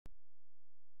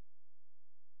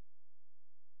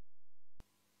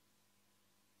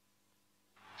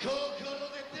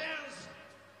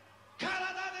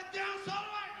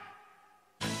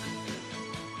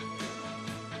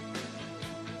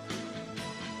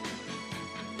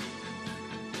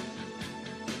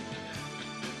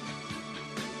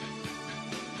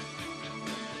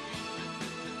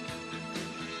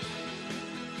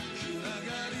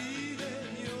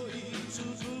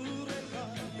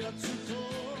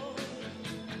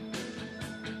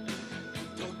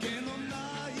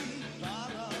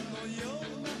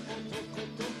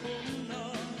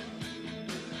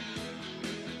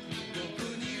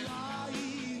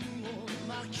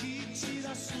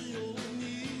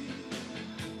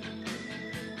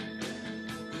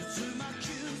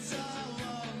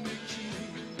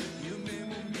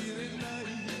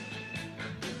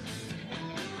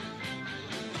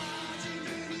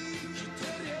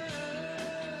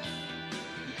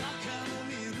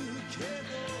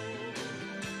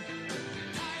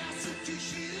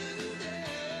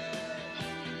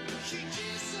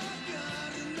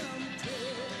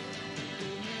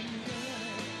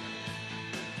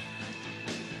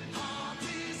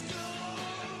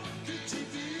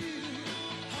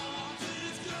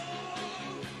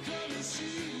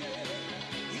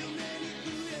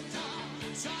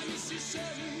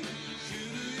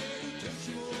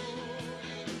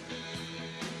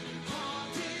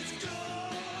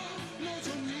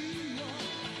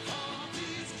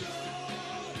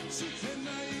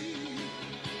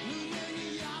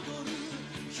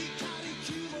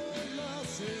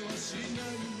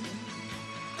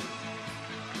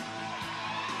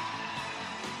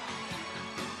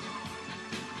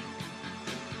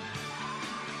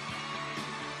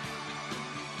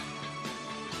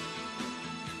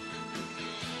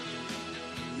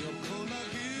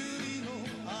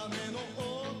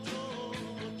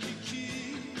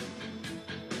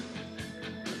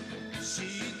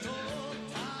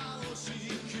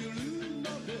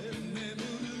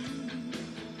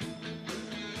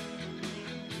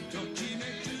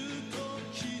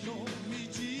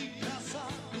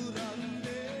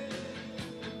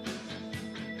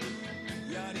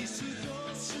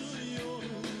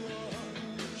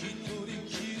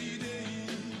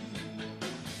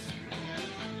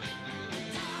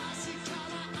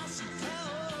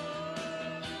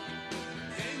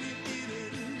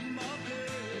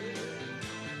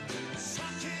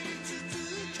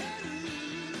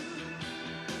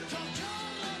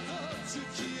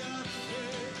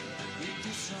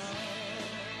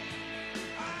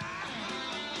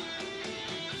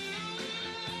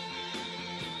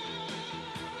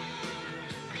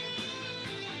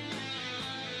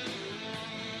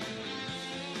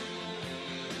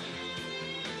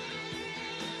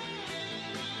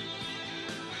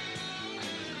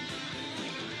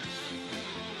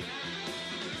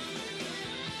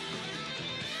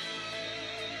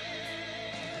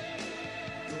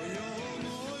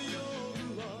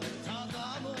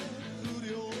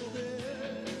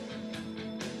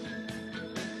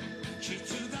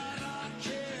傷だらけ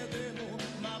でも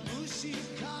眩し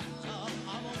かった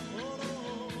あの頃、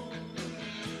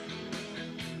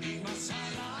今さ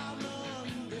らな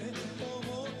んで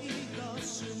思い出す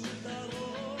んだろ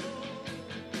う。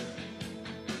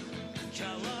変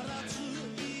わらず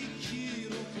生き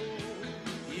ろと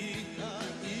言いた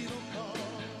いのか。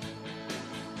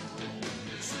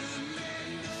爪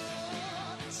の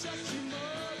先ま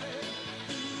でう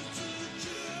ずく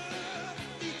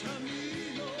痛み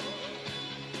の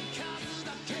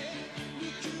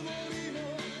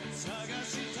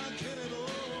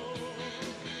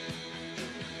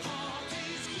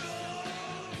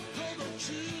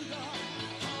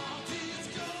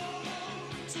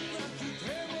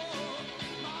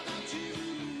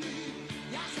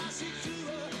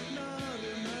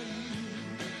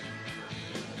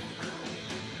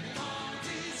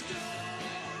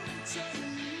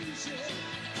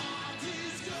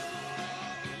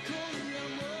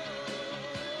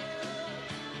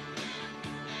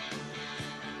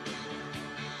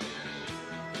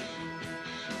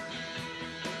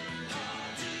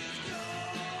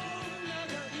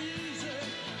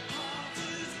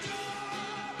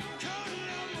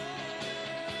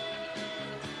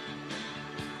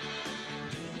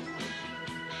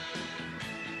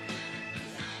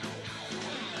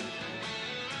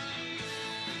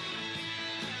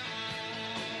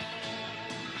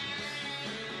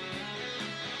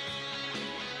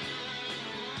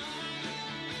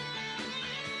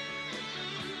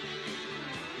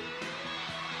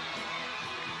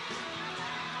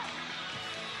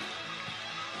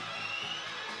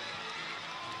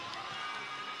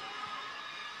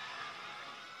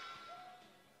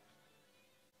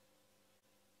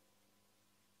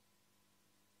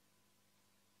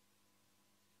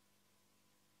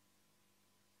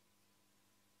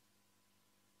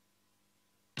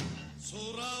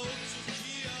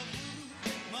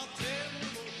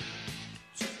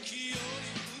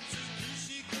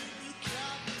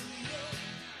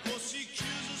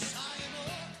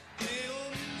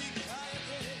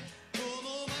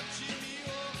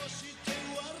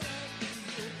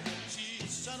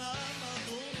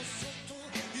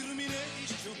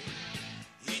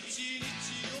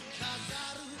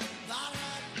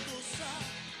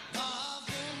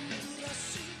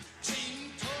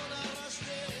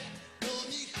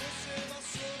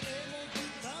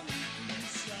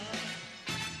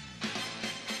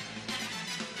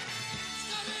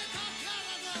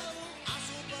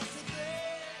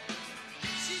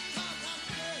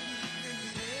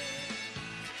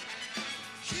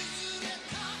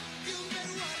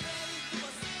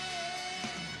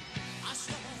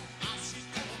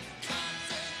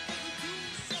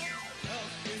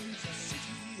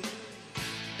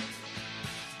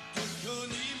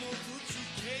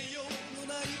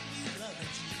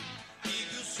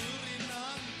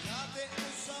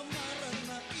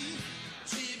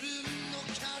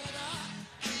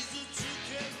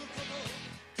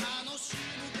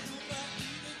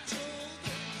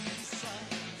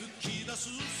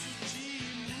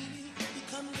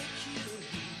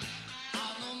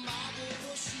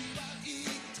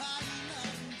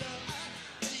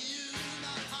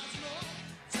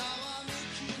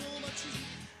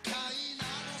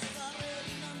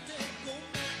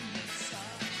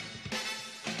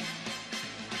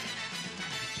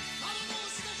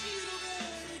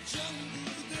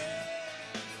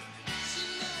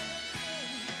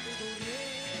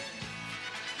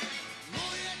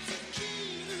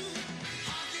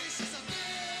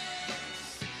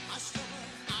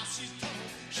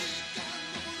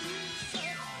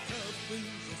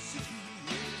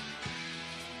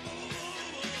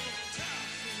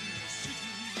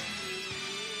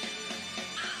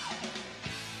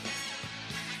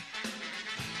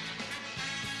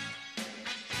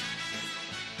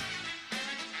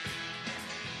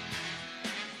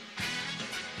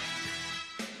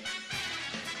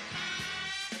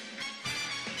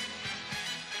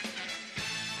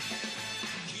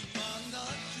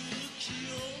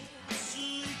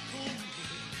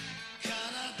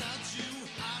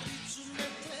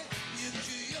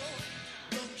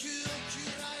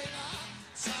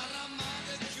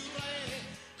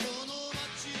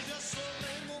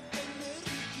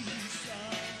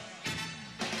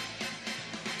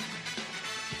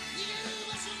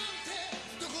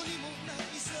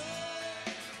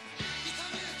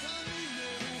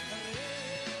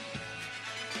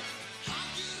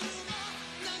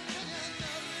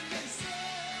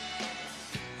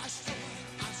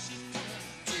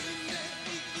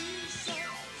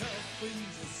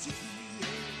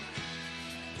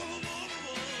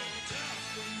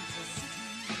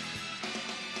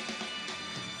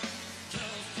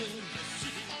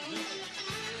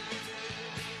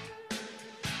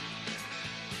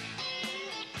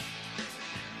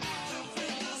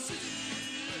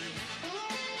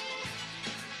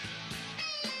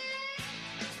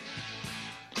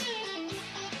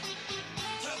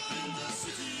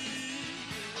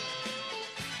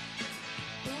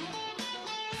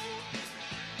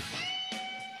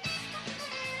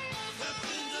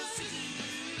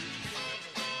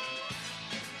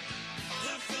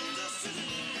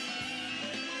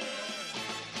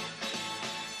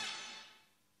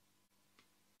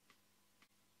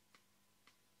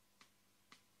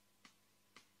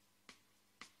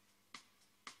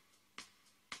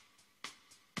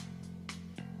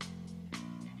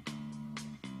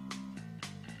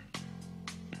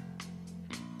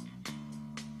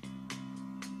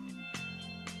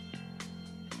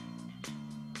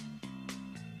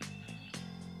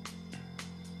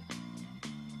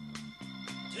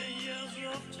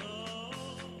ク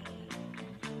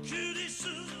リス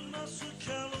マスキ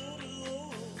ャロルを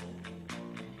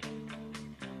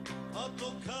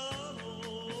後からの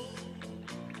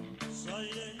サイ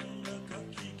レンがか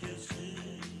き消し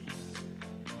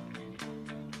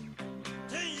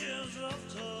Ten years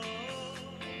after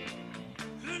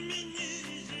海にい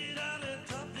じられ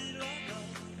たビラが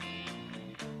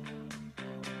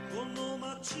この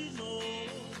街の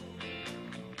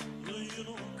冬の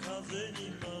風に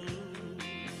舞う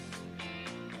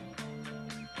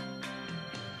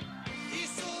忙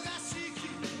しき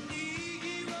にぎ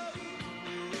わう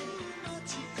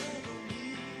街角に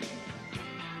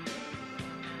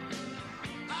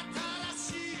新し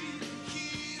いヒ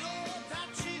ーローた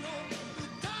ちの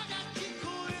歌が聞こ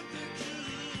えてくる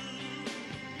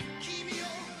君を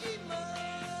今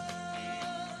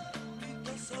満た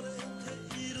され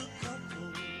ているかと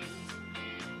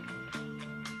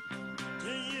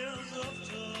Ten years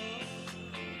after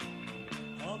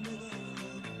雨が降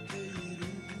っている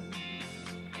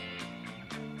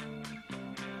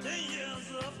Ten years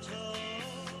after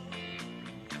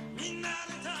見慣れ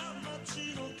た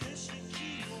街の景色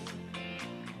も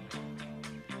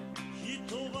一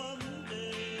晩で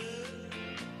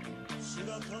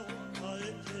姿を変え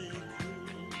ていく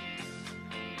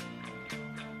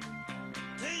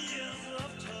Ten years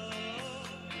after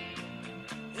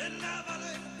選ばれ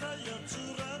た奴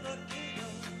らだけが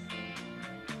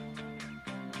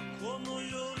この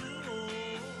夜を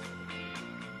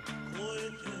越え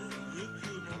てゆく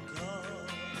のか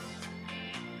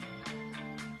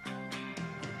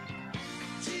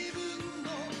自分の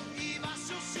居場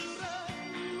所すら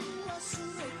忘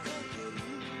れかける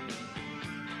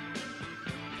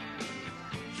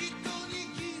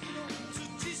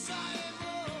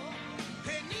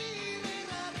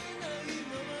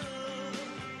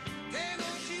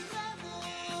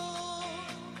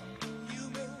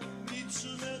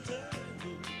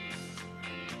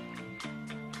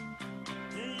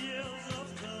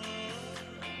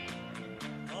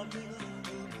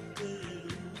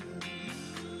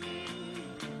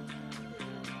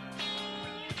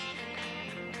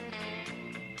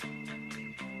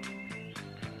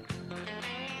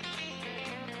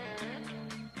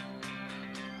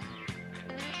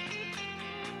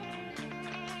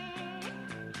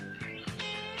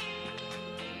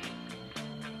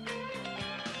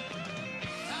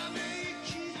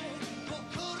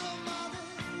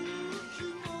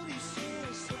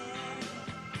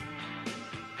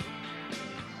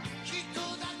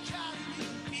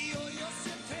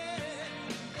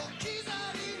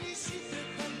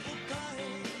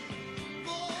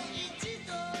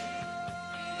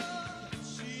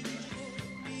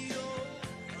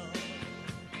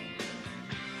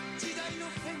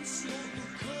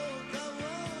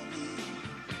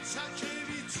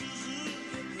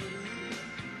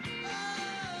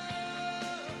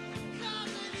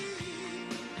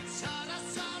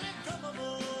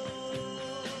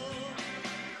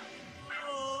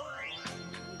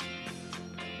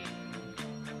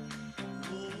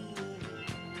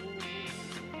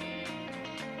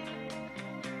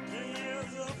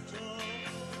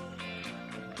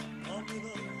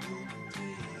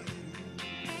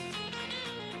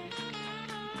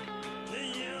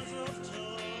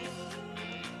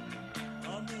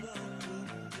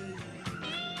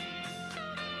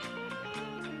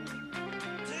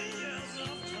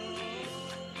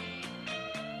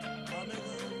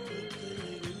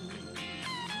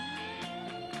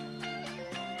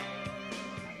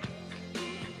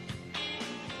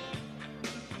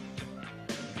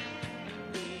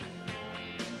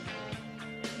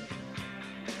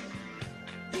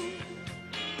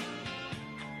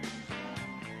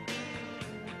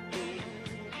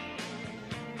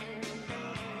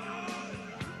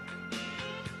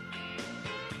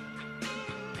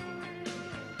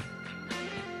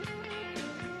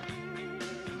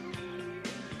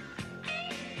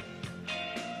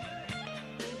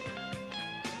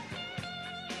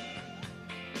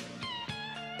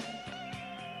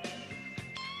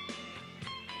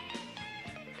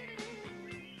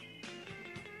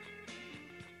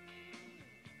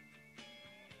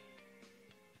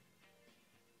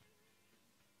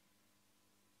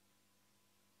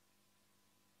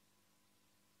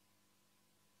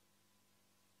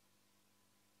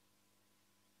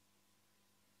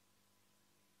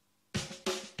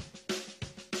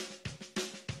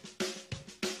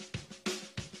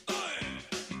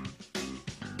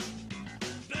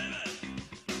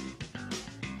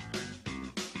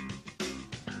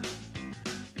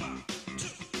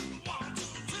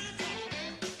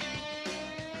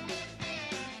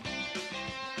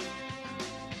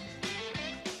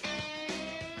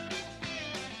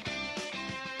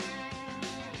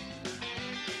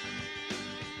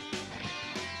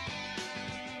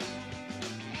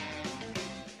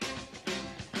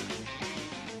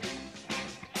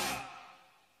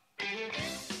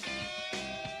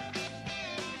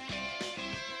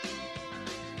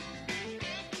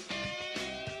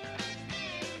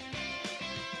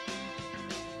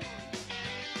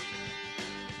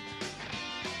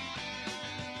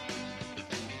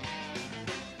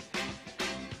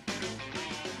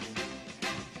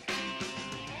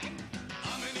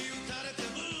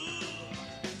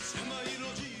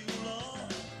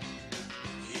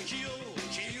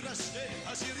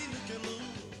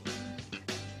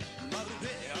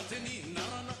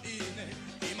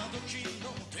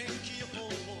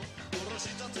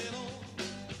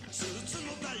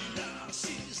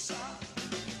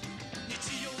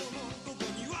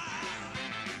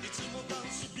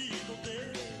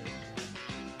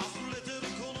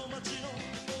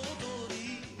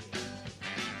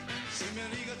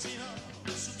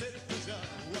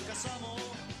さも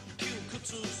窮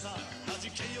屈さ弾け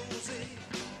ようぜ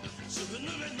すぐ濡れの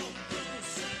プロ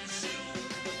セッション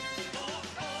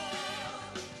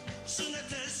すね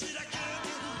てしらけてる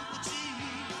うちに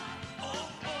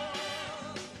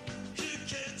引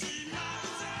けちまう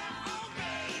ぜ Oh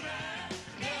baby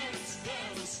Dance,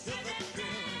 dance, dance,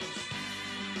 dance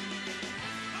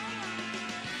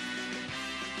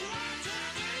One, two,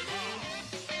 three, four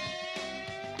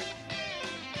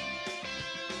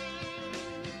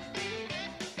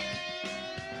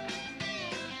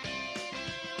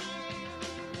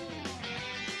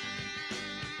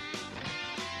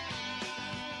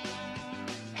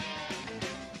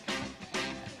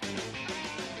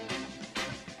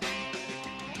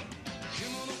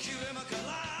雲の切れ間か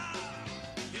ら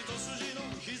一筋の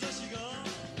日差しが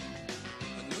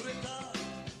濡れた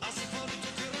アスファルト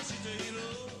照らしている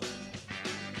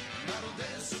まるで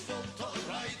スポット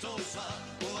ライトさ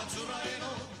おあつらえの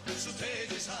ステ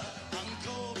ージさアン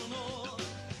コールの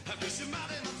拍手ま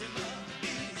で待てない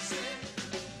ぜ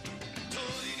鳥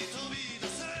に飛び出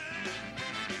せレ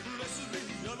スリ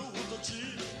ーヤローたち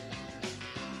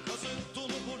カセットの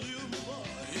ボリュームは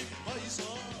いっぱいさ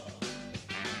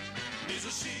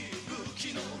水しぶ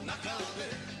きの中で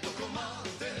どこま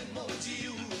でも自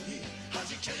由に弾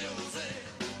けようぜ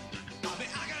雨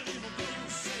上がりのブルー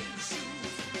センシュー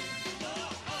ズ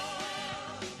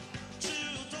中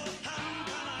途半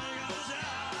端な笑顔じゃ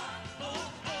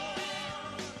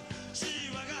シ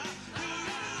ワが増える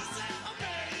ぜ Oh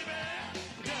baby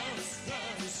Dance,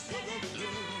 dance, go go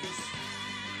blues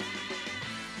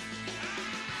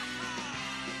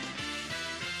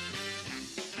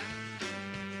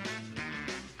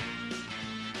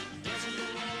Dancing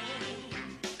alone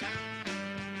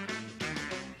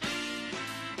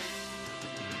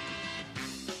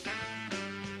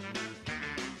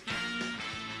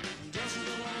Dancing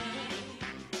alone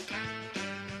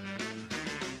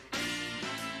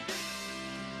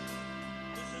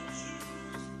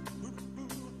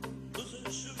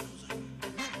Losing shoes Losing shoes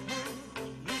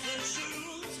Losing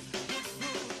shoes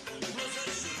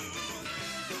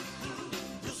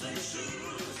Losing shoes Losing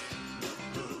shoes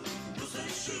Losing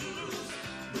shoes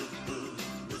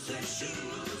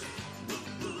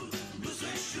Losing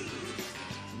shoes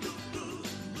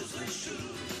Losing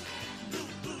shoes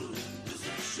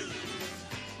Losing shoes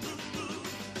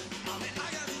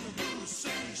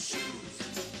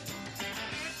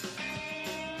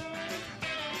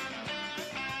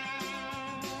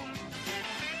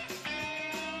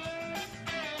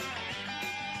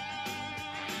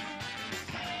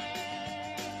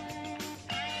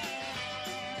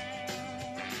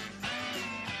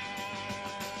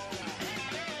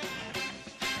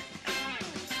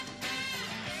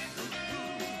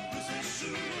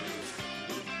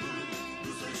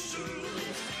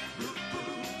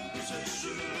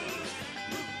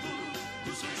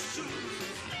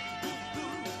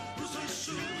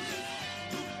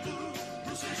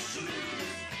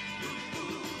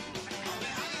雨上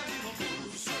がりのブル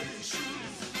ーセンシュー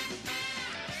ズ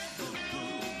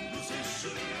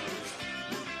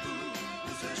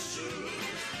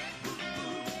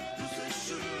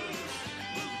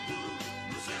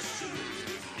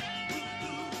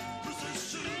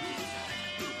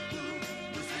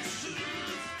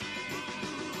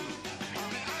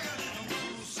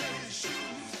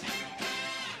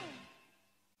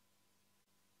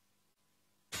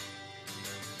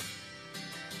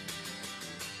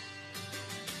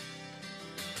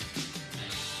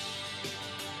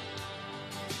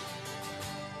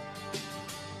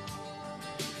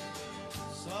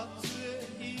撮影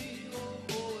を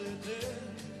終えて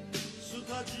ス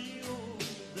タジオ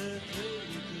出てい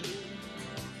く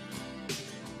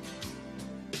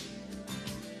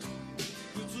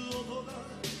靴音が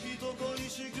人恋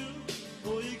しく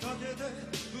追いかけて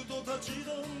ふと立ち止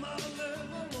まれ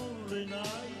もれない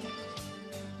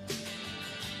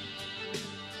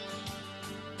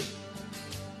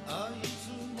あいつ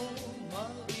も毎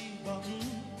晩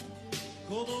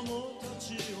子供た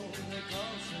ちを寝か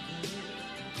せて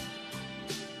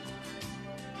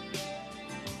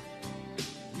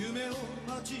夢を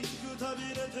待ちくたび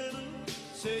れてる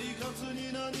生活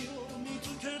に何を見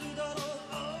つけるだろう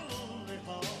俺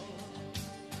は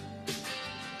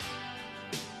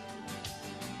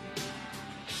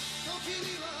時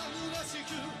には虚しく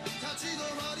立ち止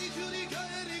まり振り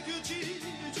返り口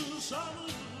ずさむ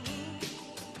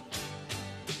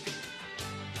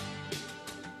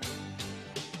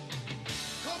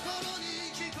心に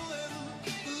聞こえる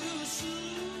ブルース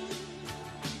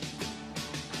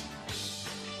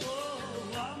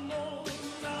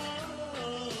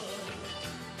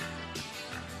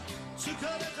疲れた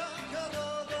体を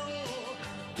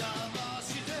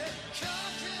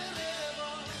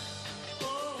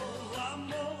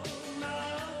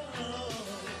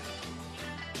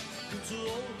を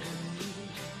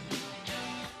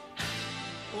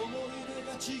思い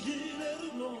出がちぎれ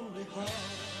るのねは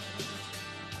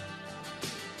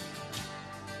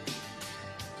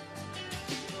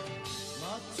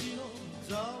街の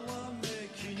ざわめ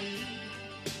きに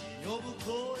呼ぶ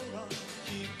声が聞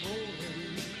こえ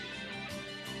る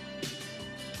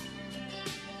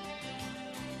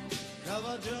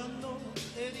革ジャンの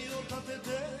襟を立て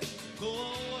てドアを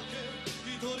開け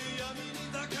一人闇に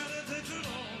抱かれてくの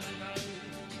願い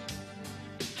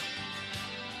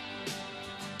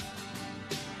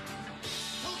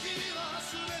時には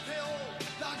全てを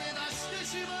投げ出して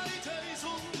しまいたいそん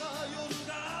な夜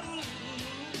がある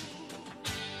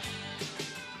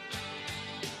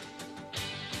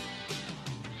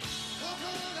心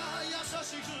が優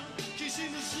しくきし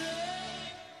むせ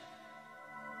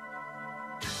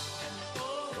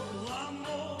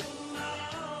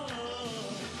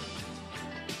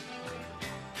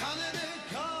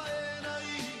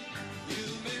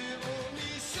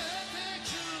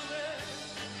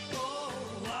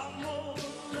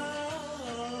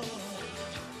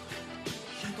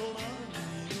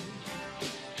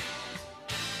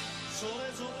それ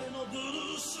ぞれのブル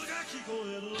ースが聞こ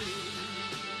える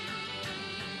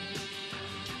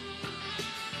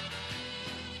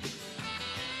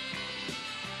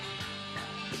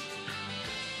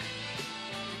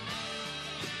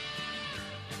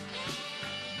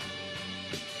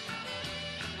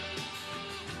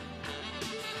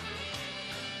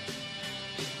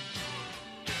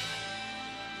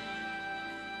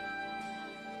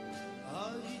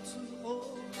あいつ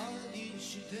を愛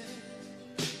して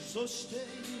そして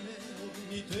夢を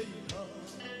見ていた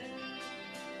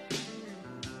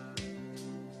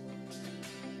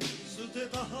捨て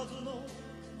たはずの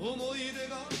思い出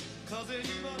が風に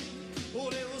舞い俺を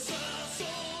誘う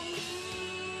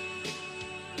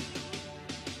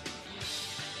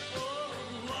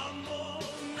One more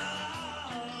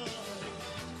night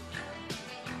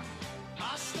明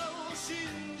日を信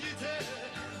じて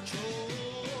今日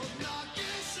投げ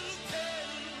捨て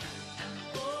る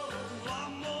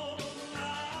One more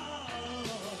night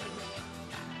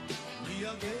見上げ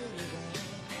れば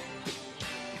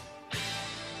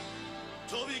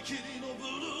とびきりのブル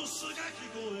ースが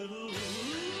聞こえる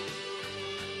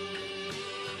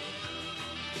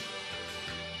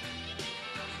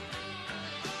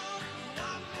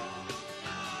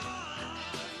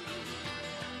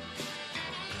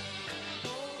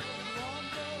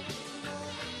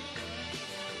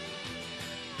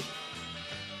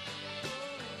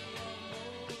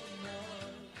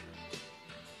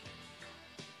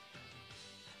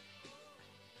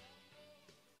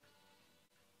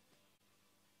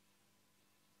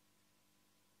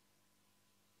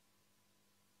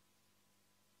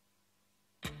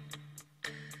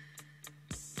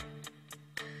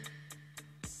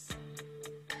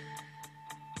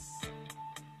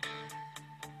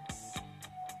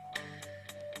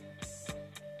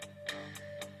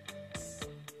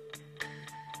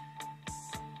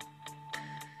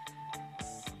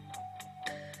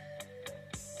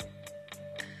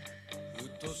ふ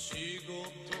と仕事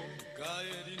帰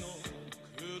りの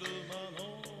車の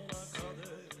中で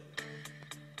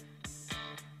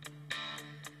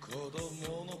子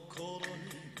供の頃に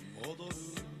戻る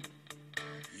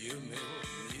夢を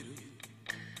見る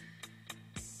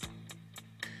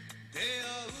出会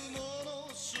うも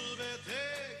のすべて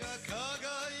が輝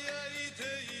いて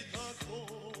いた頃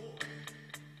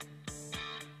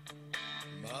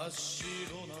真っ白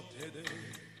な手で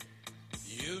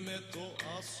夢と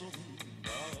遊んだ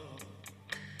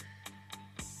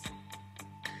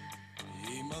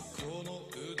今この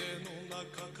腕の中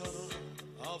から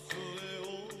溢れ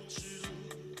落ちる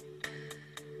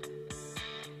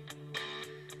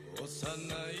幼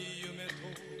い夢と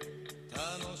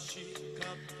楽しか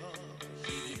った日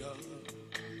々が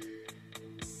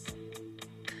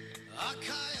赤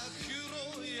や黒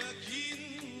や銀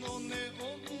のネオ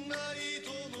ンライト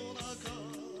の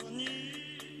中に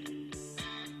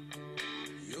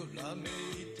揺らめい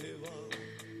ては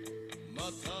ま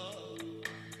た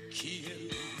消え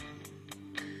る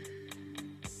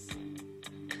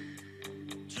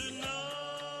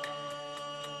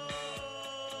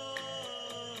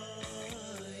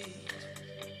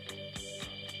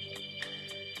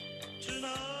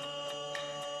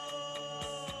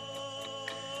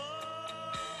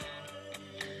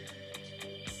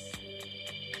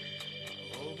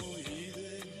思い出に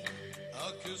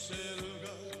アクセルが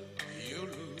揺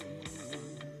るむ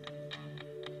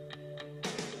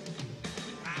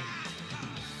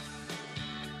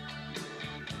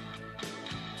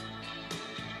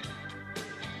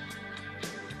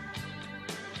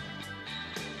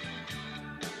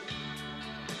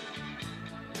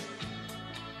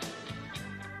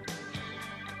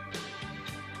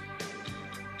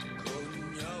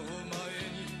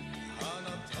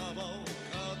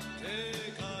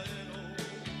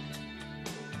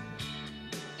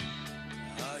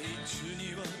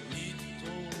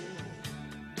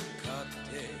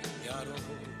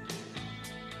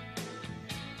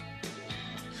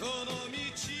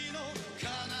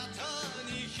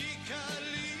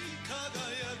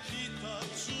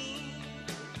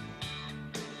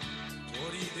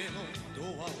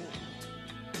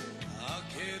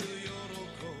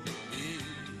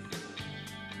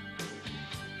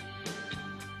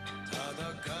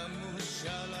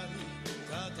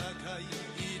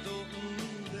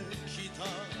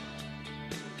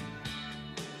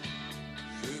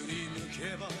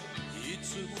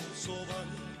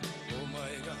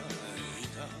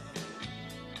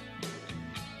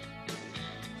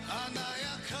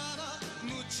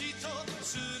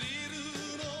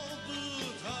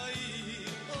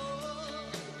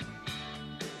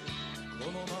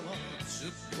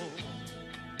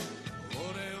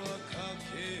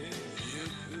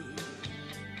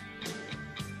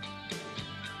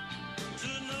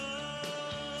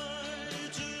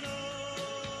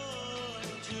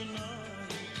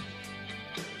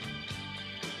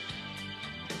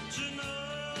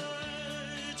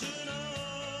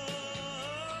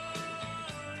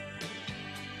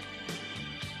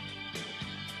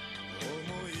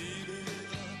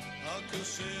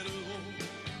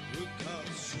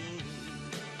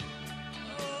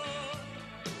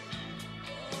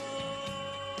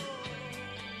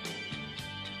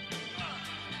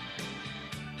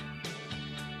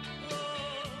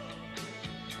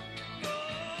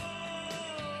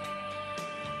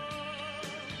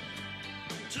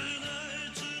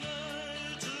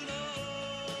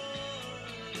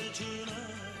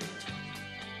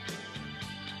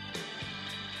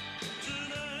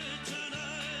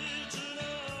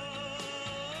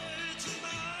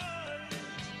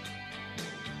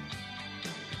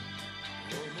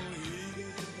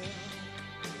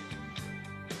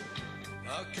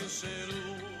けせる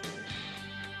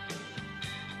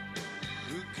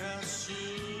ふかす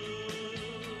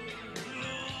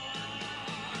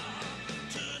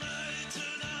Tonight,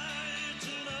 tonight,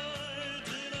 tonight,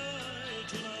 tonight,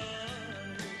 tonight.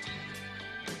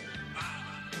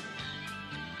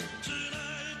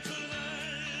 Tonight,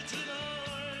 tonight,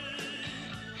 tonight,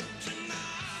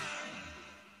 tonight.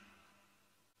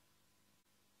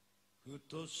 ふ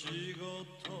と仕事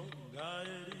帰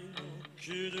りの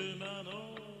車の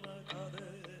中で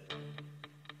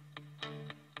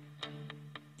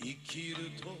生きる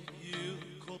とい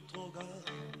うことが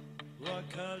わ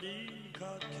かり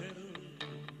かける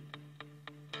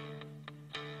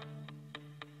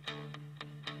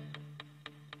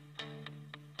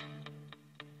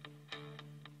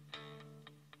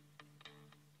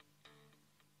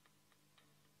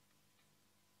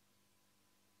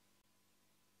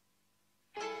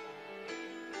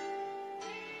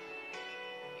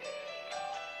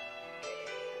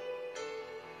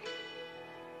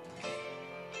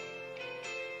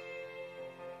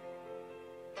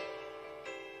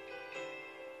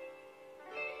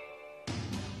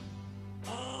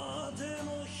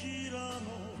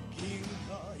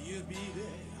指で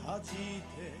弾い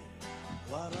て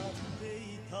笑って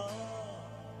いた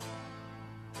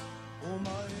お前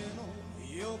の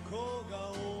横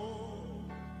顔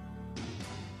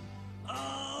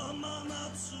真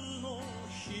夏の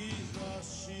日差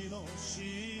しの下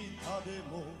で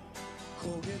も焦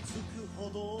げつくほ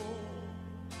ど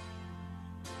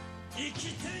生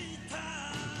きていた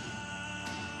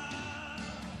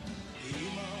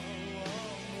今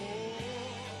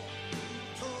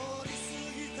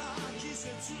季節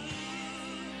眩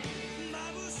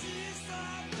しさ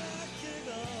だけ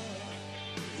が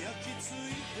焼き付い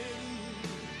てる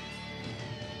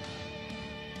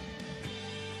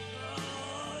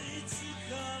いつ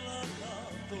からか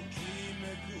ときめ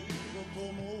くこと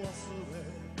も忘れ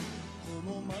こ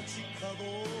の街角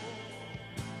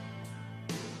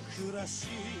暮らし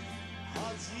始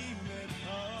め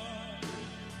た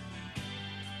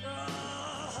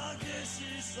激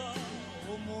しさ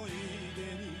思い出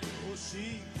に押し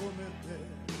込め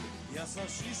て優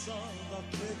しさだ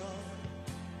けが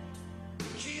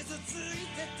傷つい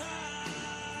てた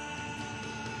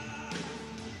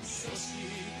そし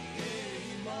て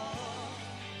今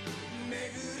巡る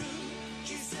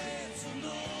季節の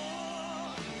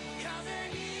風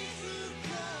に吹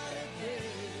かれて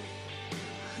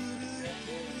震え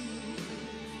てる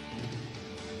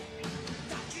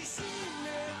抱きしめ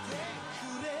てく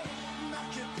れ泣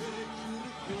けてくる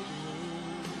ほど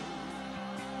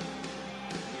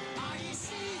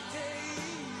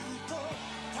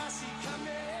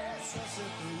させて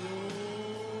よ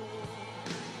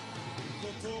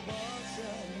言葉じゃ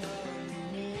何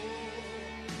も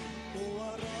終わ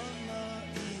らない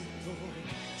と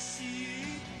知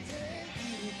ってい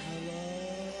るから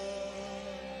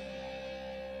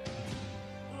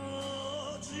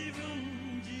自分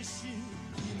自身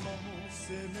今も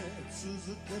責め続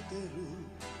けてる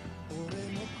俺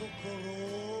の心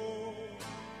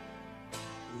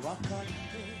分かっ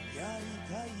てやり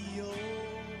たいよ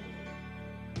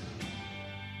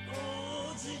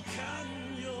時間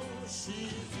よ静か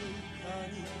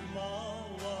に回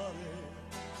れ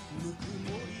ぬく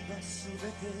もりがすべて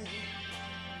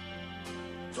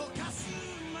溶かす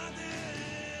まで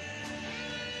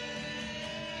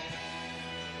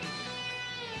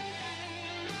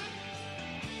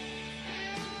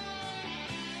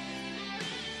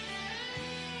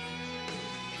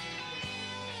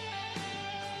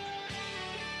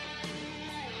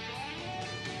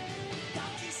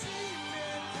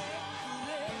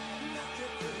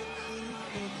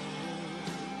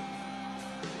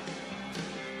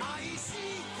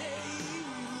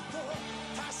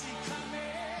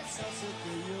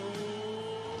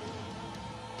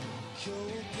今日と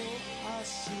明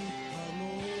日の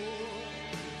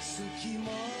隙間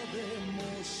でも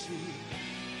し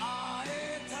会え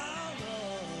たら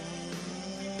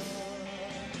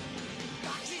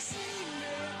抱きしめ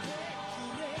てく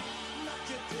れ泣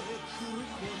けてくる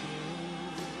ほど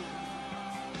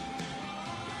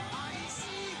愛し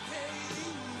ている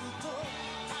と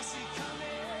確かめ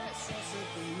させ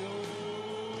てよ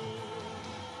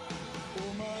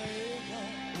お前が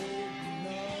抱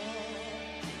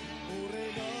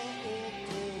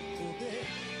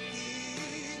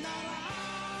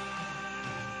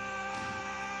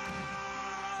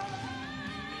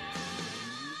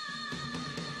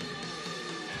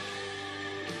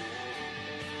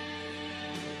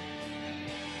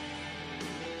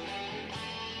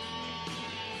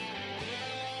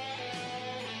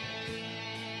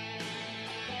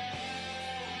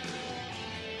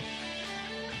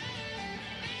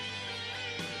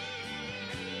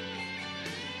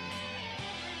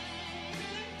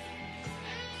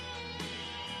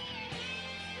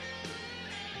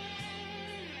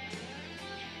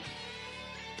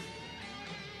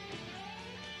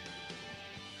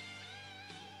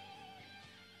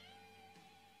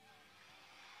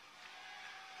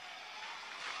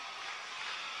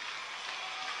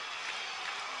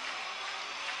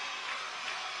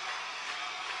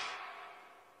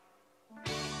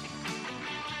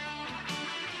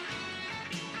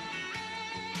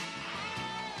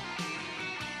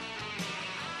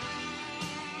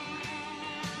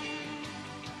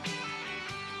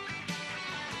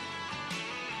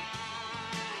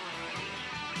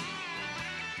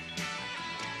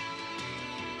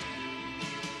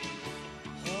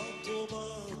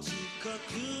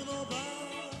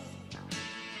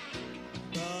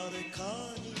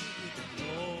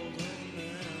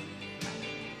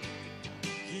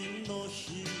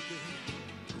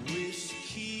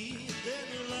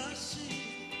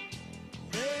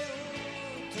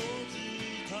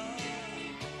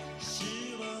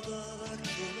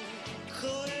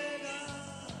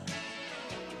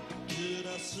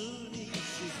に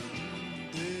沈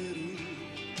んでる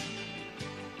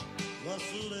忘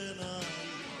れない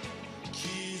傷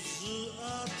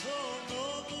跡の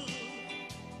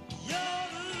夜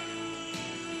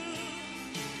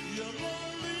You're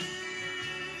lonely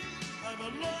I'm a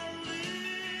lonely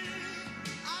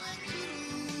荒れ狂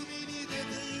う海に出て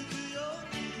ゆくよ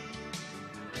うに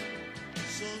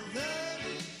そんなに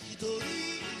一人に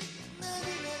なる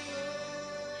のよ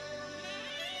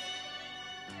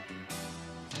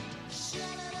シャラ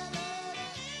ラララ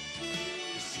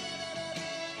シャララララ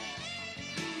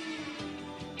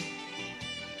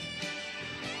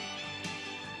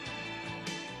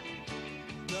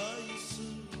ダイスを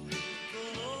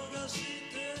転がし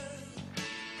て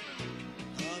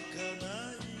儚い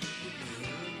夢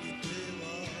を見ては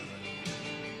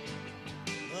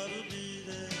悪びれ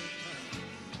た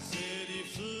セリ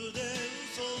フで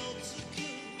嘘をつく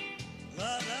笑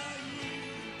い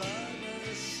話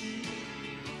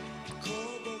孤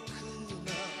独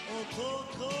な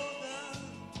男が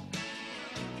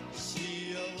幸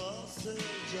せじ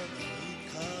ゃない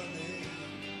かね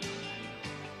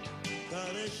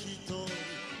誰一人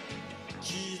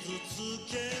傷つ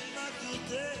けなく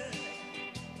て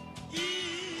いい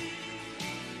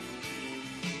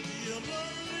You're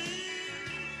lonely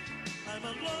I'm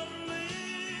a lonely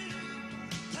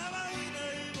たわいな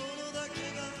いものだけ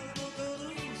が残る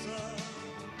さ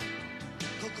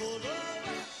心は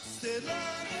捨てられない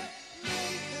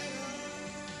から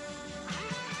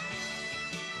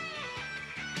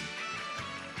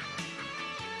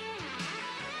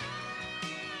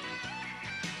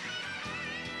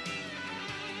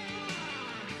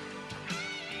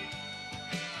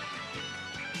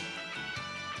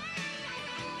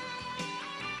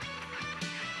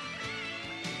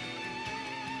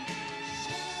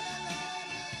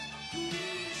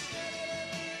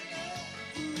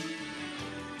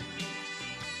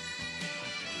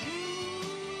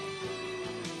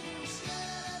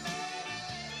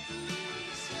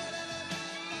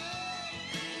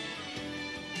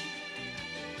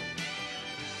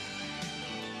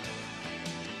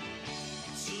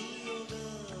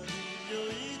酔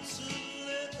いつ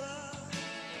れた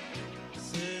背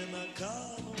中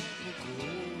の向こう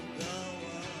側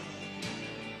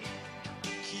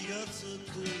気がつ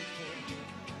くと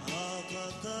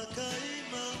暖かい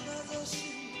眼差し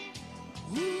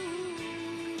い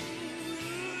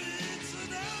つ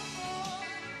でも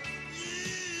一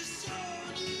緒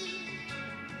に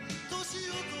年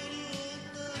を取る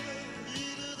女がい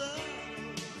るだろ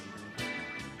う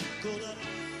ご覧よ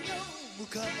迎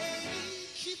えに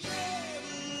来てる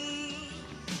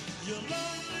You're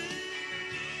lonely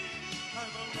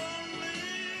I'm a lonely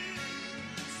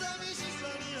寂しさ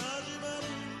に始まる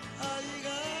愛が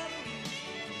ある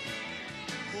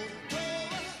本当は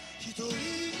一人じ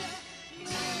ゃ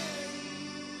ない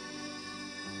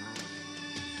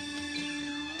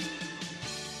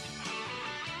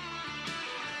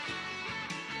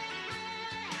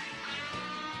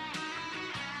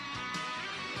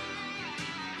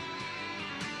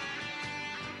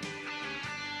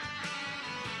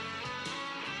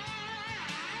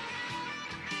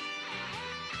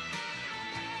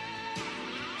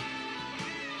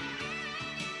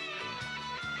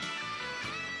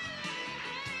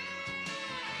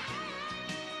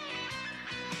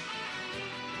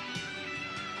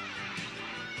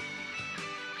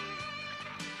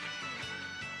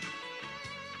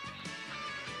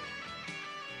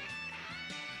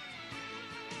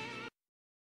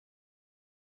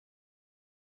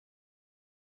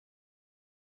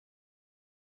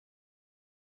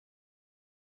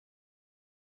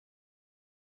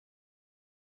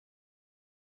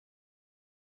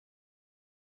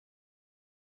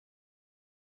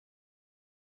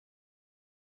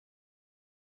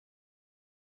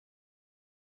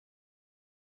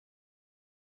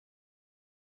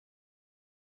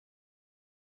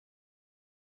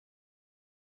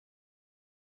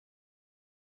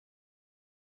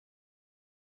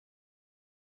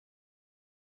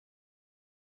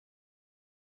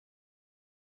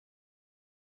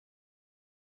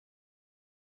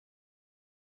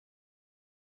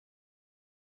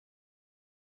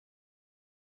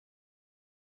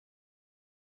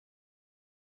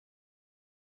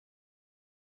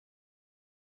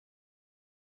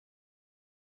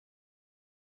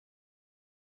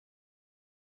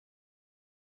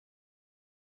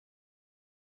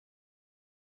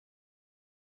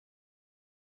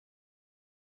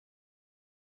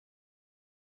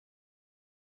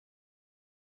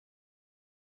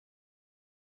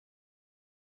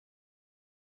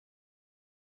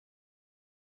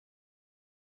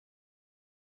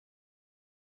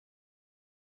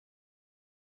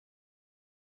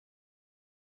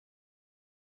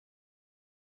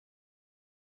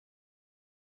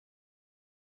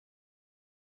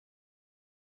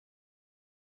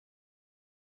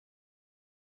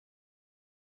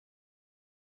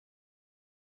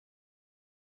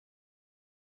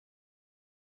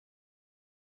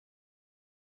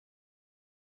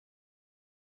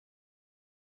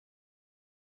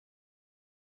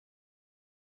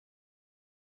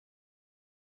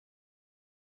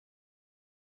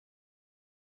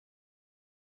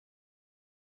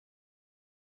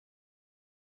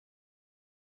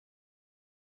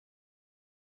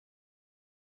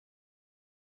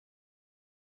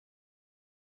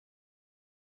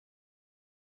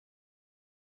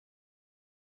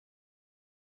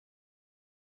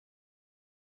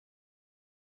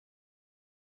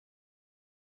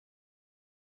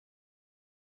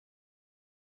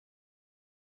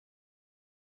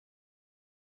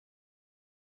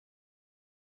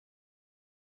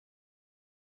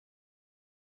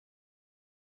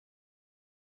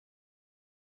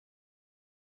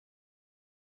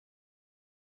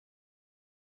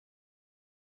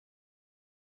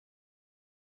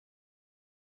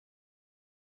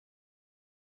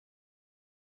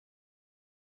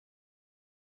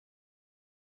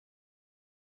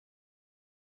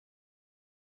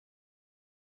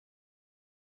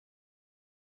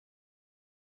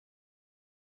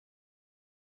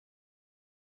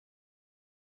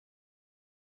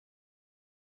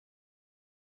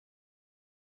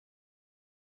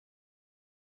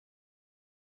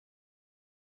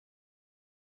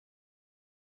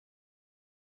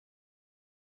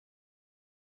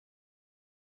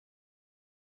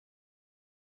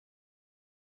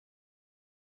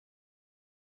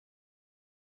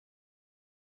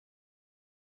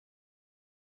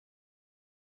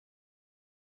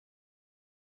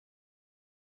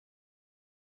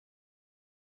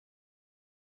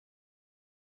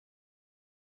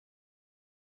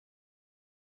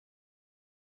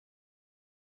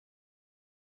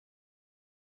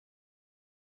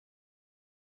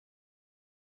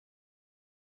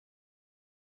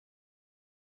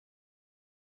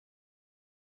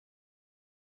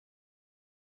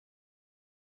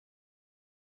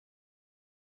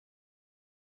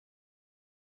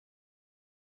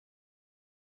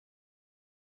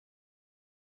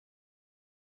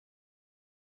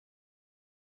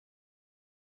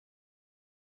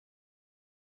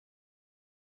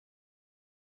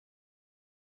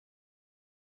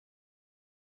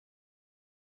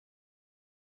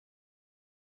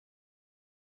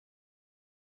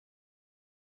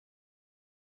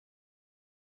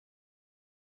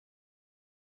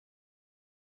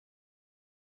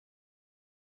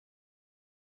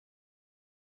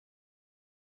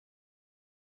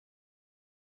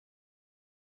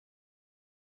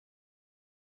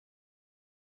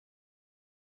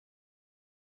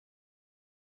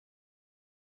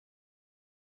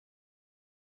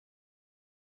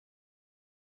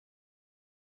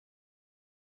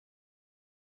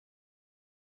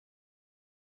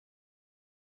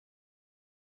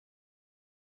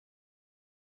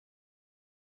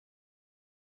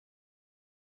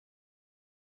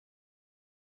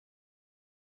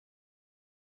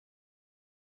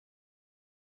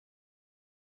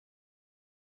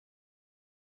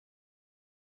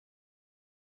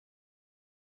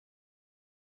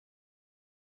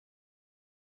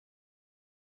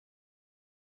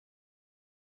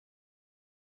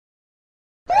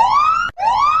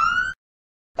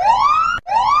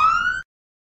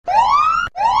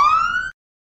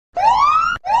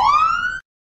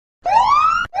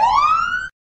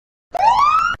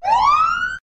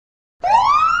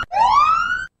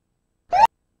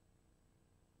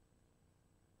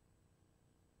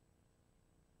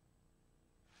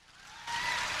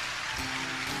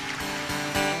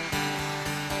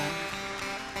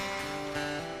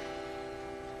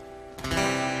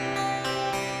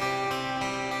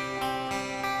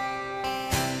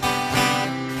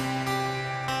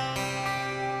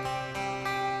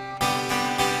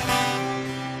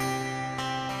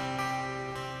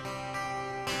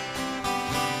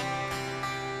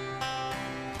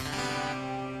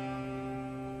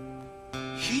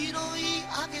拾い上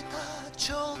げた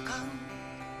長官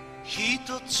一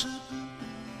つ分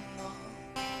の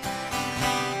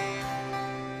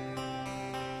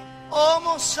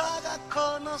重さが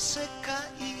この世界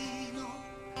の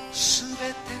す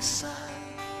べてさ。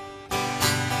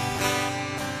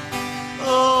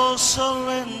 Oh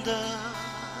surrender,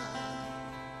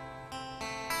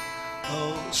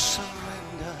 oh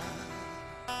surrender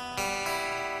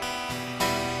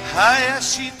生や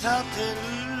し立てる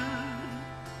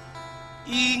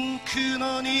インク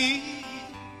の匂い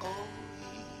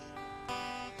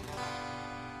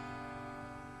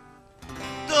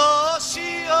どうし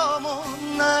ようも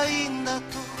ないんだと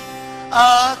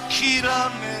諦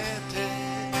めて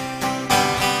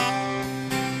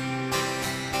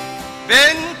ベ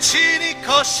ンチに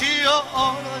腰を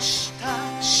下ろし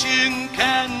た瞬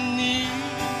間に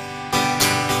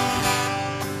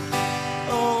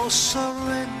Oh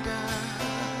surrender,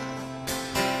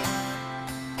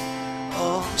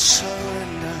 oh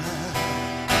surrender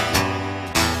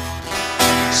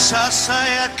ささ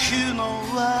やくの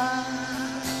は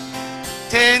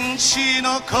天使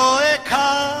の声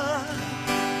か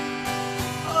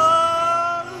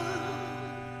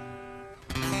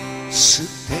捨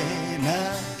てな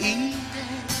い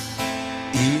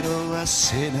で色褪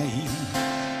せない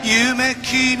夢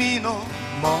君の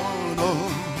もの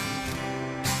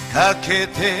かけ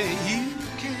てゆ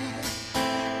け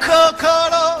心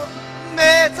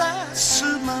目指す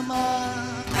まま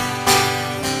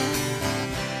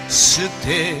捨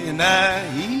てな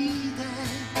い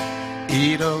で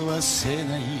色褪せ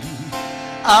ない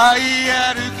愛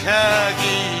ある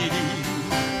限り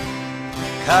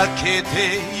かけ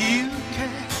てゆけ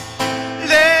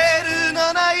レール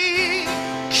のない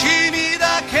君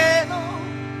だけの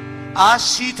明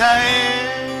日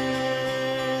へ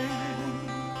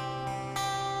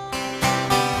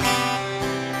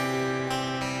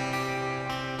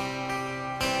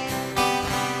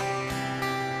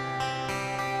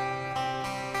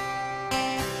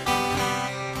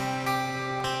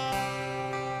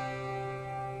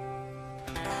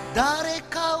誰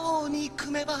かを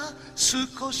憎めば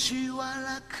少しは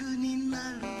楽にな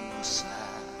るのさ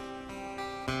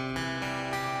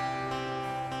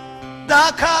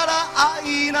だから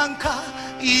愛なんか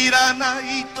いらな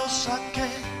いと叫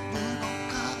ぶの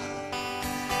か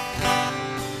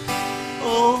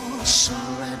Oh surrender,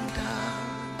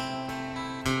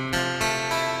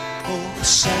 oh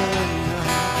surrender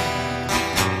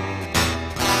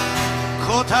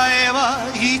答え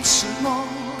はいつも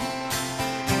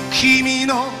君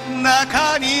の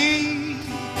中に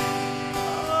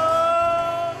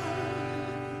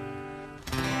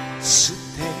捨て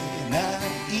ない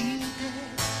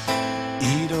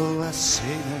で色褪せな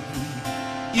い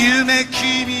夢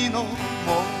君のもの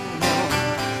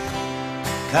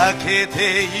かけ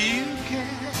てゆけ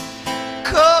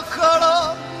心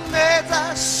目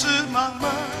指すまま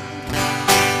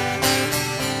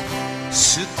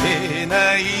捨て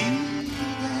ない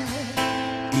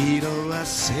色褪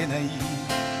せない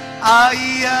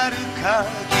愛ある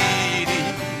限り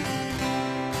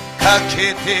か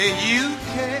けてゆ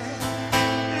け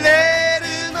レ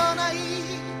ールのない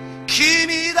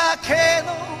君だけ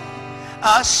の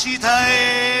明日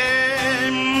へ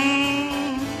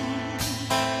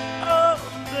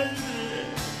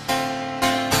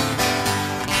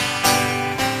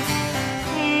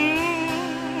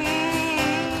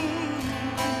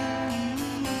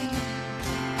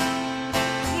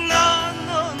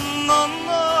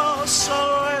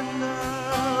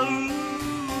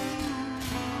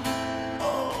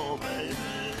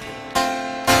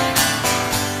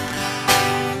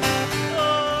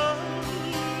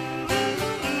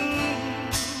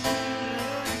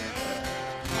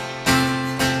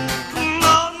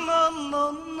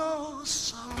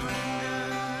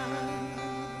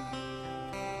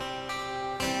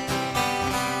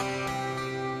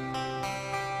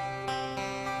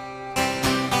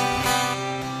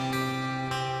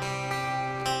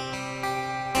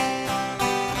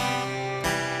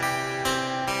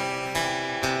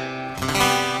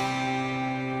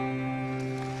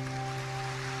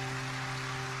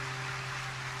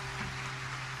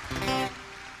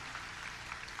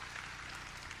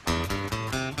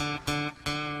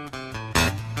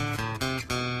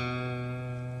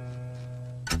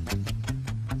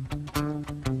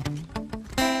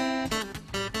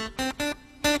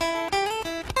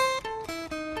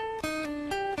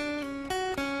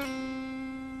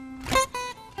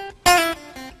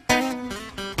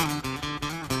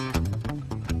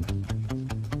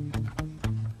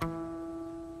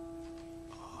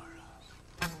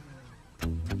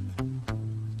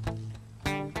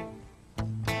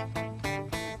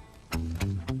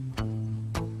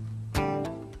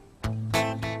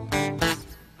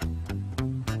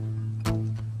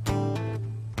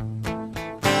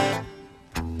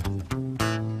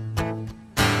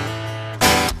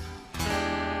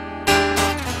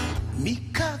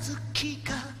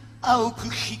青く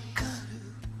光る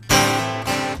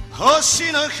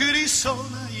星の降りそうな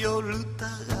夜だ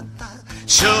った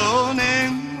少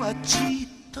年はじ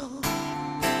っと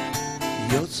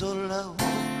夜空を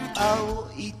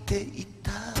仰いでい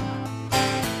た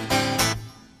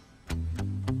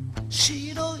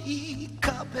白い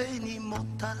壁にも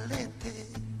たれて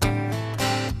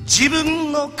自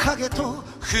分の影と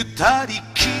二人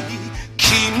きり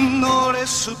金のレ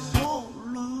スボー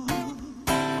ル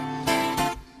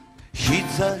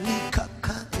膝に抱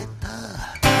えた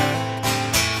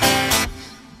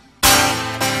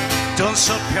Don't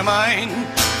stop your mind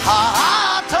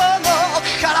ハートの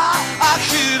奥から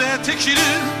溢れてくる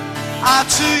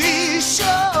熱い衝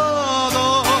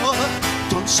動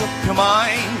Don't stop your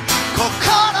mind 心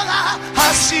が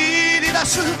走り出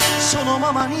すその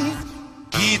ままに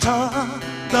ギタ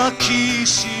ー抱き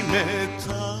しめ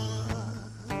た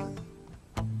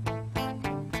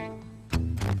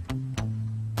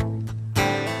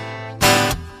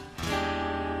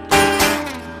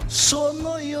そ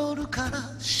の夜から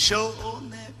少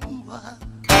年は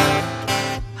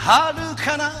遥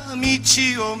かな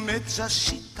道を目指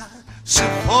したス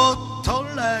ポット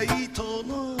ライト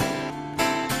の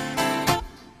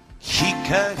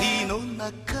光の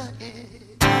中へ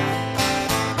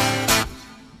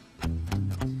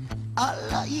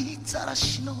洗いざら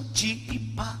しのジ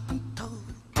ーパンと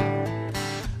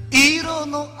色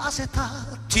のあせた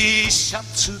T シャ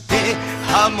ツで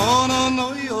刃物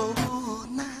のよう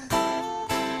な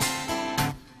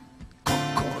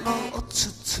心を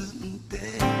包んで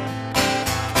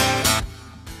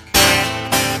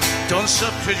Don't stop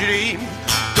your dream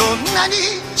どんなに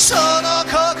その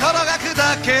心が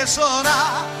砕けそう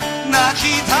な泣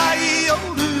きたい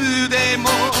夜でも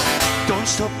Don't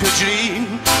stop your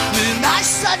dream 虚し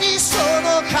さにそ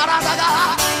の体が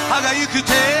歯がゆく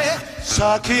て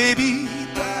叫び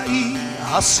たい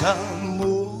朝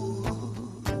も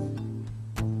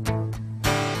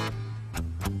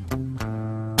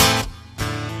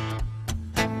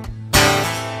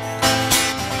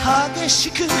激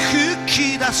しく噴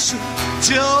き出す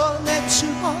情熱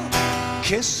も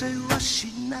消せはし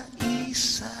ない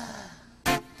さ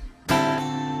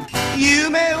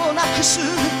夢をなくす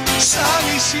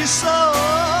寂しさ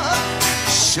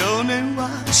少年は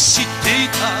知ってい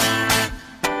た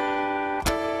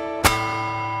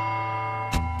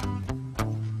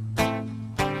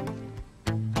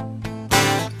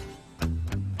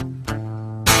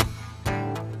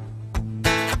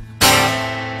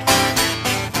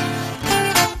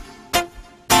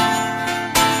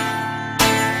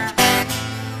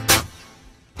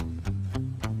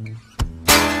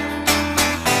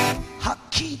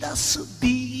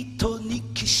ビートに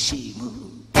きしむ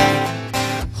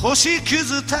星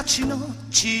屑たちの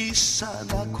小さ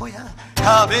な小屋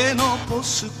壁のポ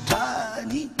スター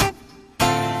に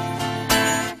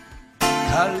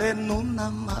彼の名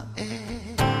前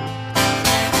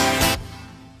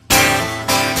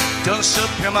Don't stop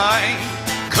your mind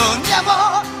今夜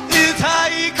も歌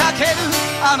いかける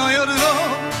あの夜の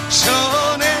少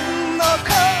年の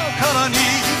心に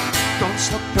Don't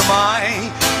stop your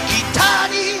mind ギター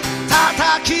に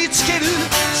叩きつける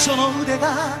その腕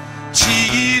がち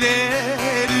ぎれ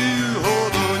るほ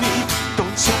どに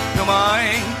Don't stop your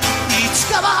mind い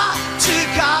つかは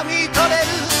掴み取れる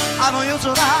あの夜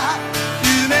空埋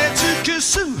め尽く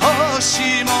す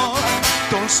星も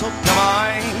Don't stop your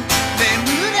mind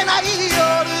眠れない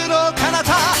夜の彼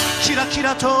方キラキ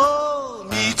ラと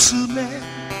見つめ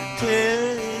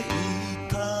てい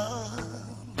た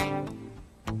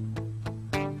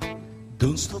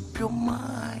Don't stop your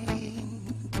mind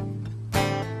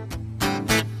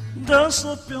Don't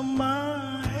stop your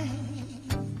mind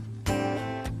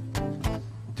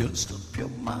Don't stop your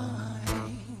mind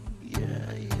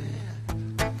Yeah, yeah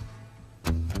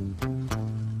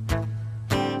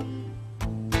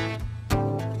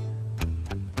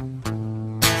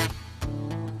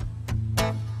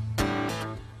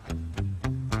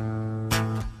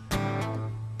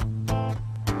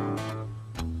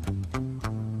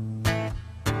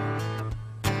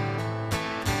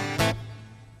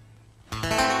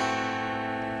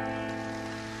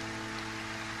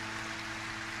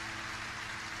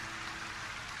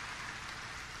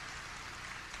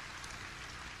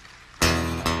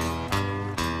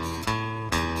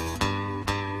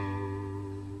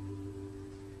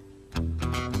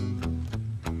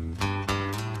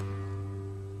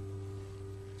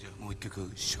結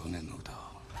局少年の歌を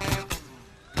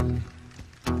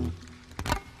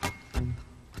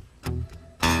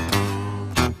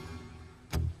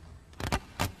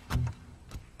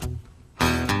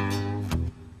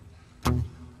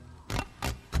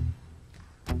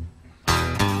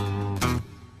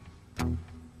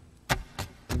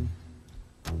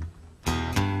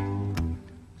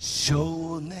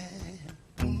少年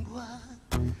は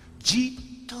じ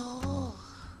っと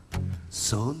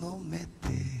その目で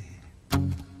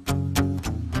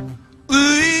ウ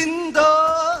ィンド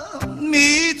ウ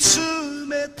見つ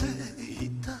めて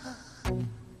いた。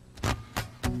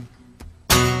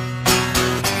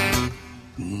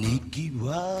にぎ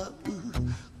わう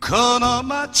この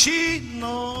街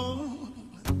の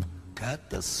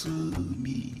片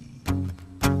隅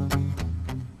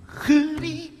振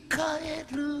り返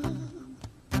る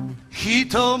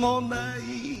人もない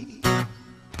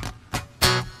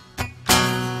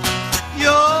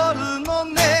夜の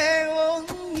ネオン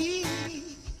に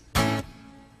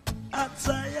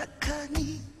鮮やか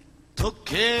に溶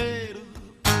ける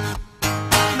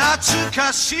懐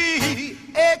かしい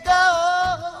笑顔、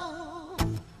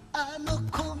あの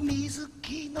子水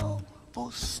木の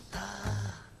ポスタ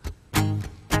ー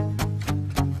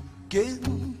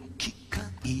元気か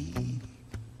い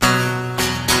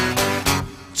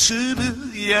つぶ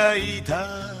やいた。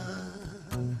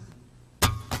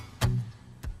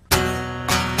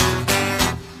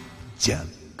ジャッ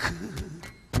ク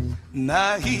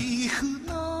ナイフ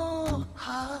の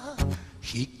刃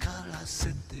光らせ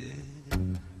て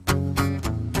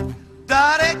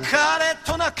誰彼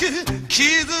となく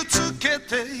傷つけ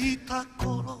ていた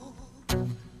頃、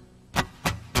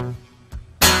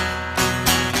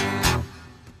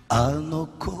あの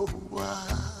子は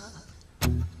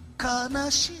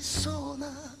悲しそうな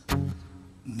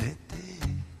目で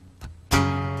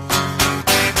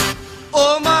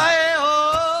お前を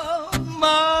待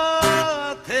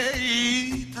って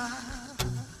いた。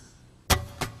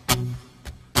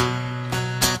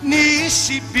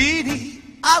西日に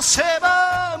汗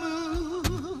ばむ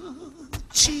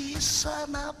小さ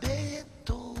なベッ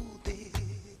ドで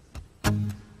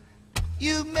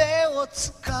夢を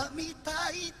つかみた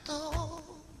いと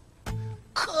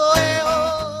声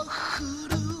を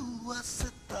震わせ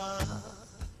た。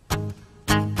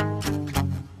言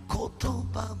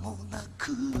葉もな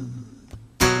く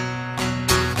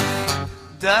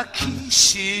抱き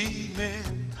しめ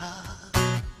た。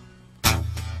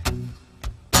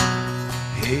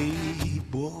Hey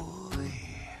boy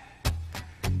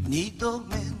二度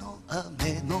目の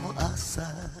雨の朝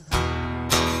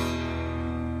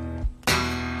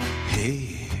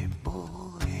Hey boy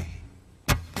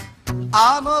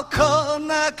あの子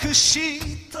なくし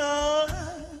た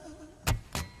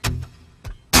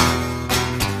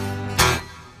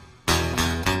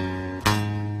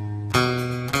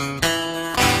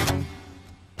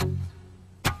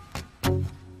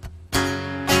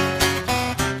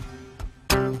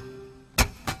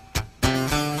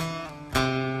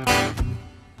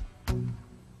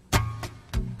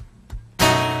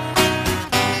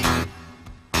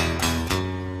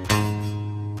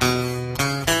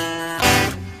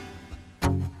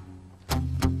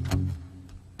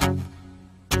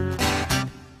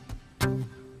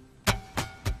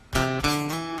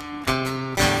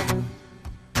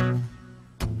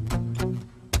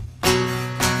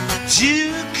ジ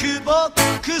ュークボ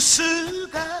ックス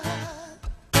が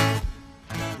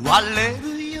割れ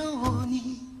るよう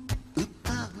に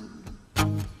歌う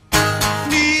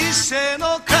店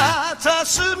の片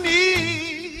隅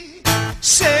青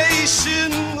春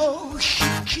を引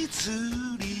きず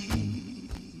り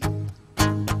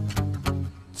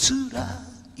辛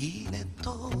いね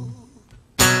と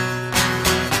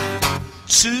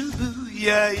つぶ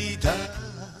やいた。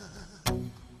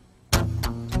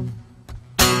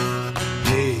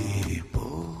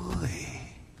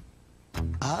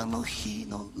あの日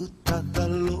の歌だ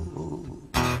ろう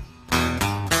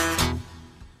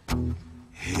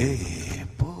Hey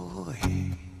boy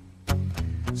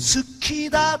好き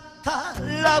だった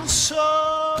ラブソ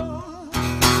ン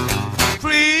グ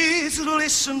Please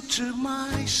listen to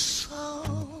my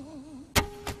song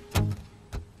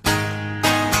言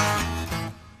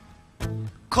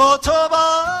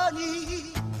葉に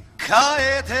変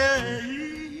えて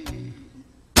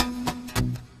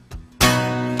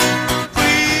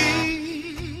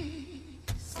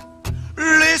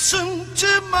Listen to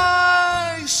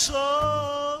my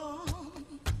song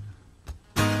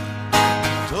言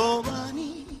葉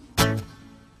に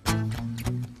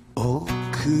送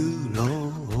ろ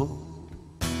う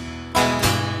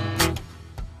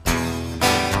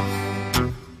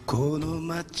この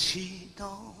街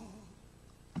の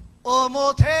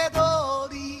表通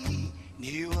り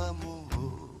にはも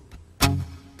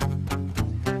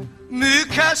う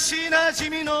昔なじ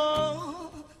みの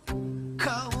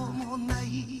顔もない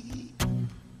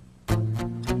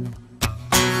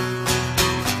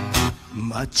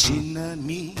街並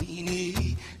み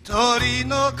に取り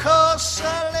残さ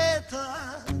れた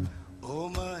お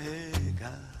前が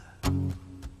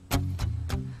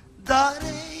誰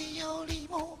より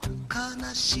も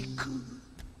悲しく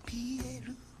見え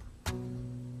る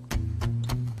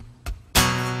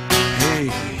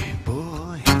Hey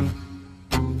boy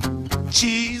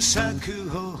小さく微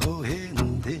笑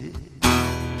んで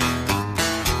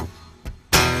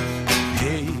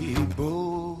Hey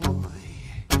boy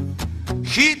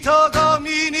人混み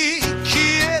に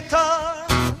消えた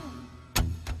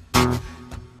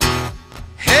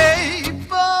Hey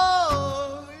boy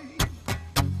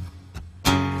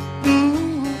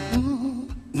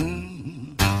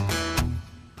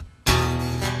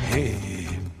Hey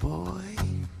boy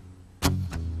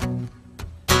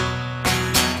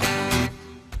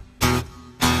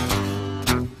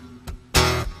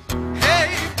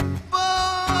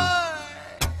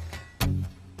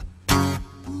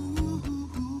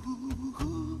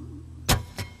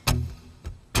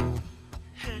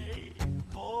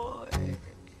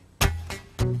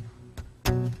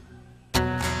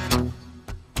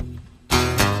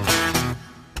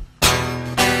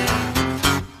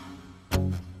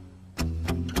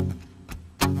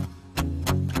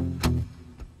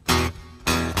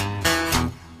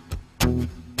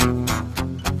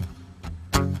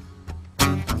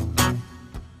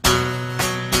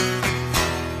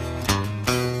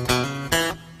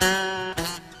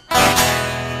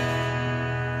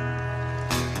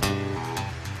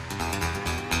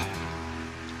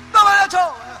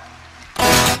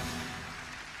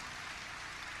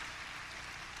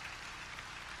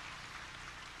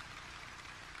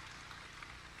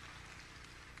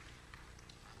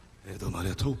どうもあり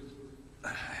がとう。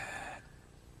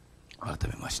改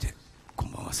めましてこ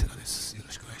んばんは、セラです。よ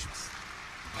ろしくお願いします。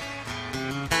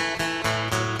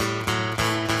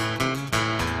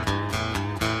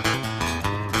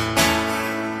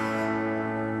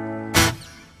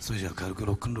それじゃあ軽く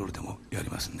ロックンロールでもやり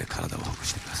ますんで、体をほぐ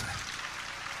してください。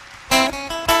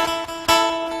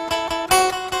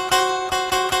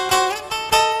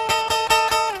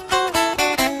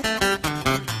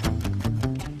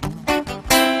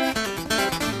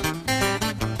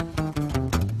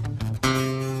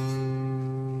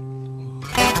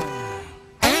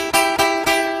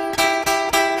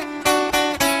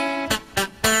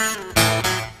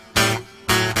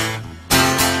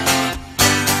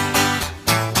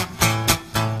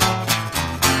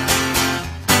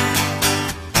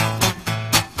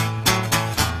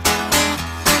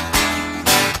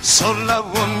空を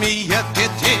見上げ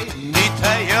てみ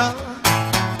たよ。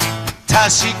確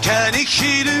かに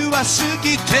昼は過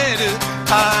ぎてる。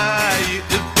ゆう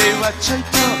べはちょいと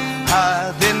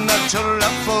派手なトラ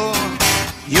フォー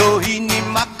酔いに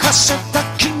任せた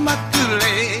気まぐれ。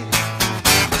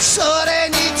それ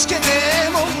につけて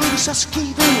もうるさすぎ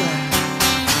る。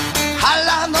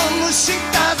腹の蒸し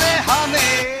たぜ羽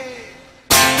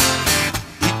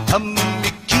痛み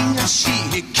気足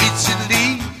引きず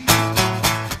り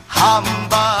ハン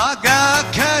バーガ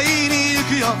ー買いに行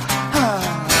くよ。も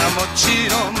ち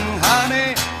ろん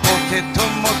羽ポテト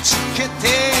もつけて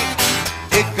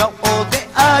笑顔で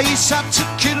挨拶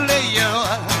くれよ。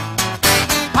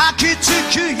パキつ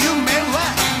く夢は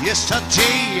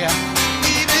Yesterday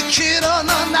胃袋の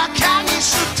中に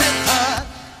捨てた。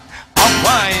I'm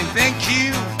fine, thank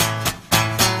you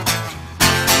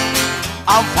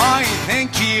I'm fine,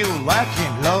 thank you Rock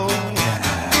and roll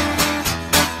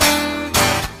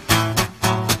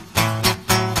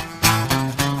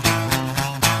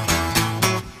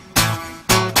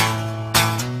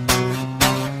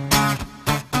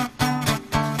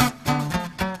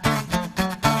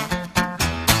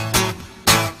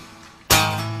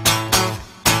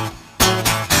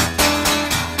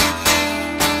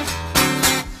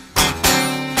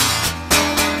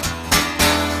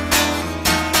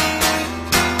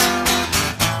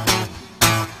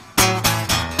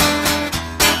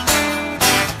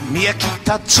見飽き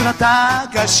た面だ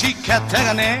が仕方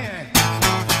がねえ。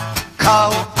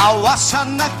顔合わさ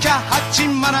なきゃ始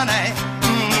まらない。う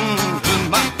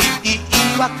まい言い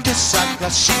訳探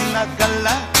しなが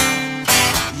ら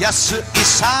安い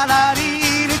サラリ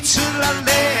ーにつら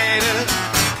れる。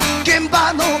現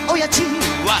場の親父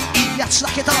はいいやつだ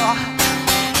けど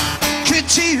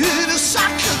口うるさ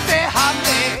くては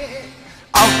ね。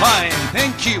I'm fine,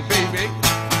 thank you, baby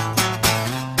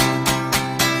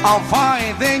I'm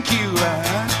fine, thank you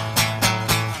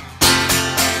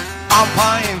I'm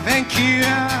fine, thank you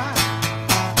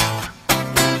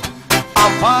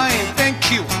I'm fine,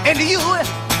 thank you And you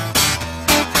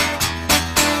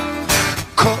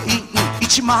コイン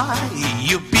一枚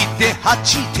指で弾い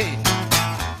て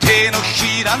手の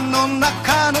ひらの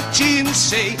中の人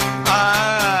生。明日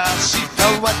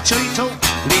はちょいと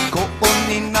離婚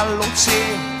になろうぜ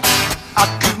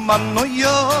悪魔のよ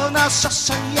うなさ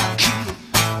さやき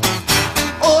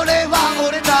俺は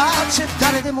俺だぜ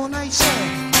誰でもないぜ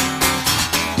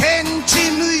天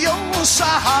地無用さ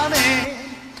ね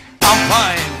I'm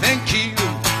fine, thank you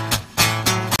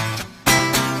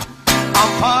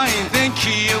I'm fine, thank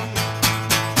you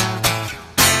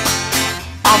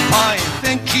I'm fine,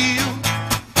 thank you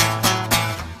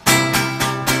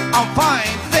I'm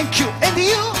fine, thank you And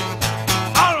you?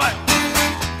 Alright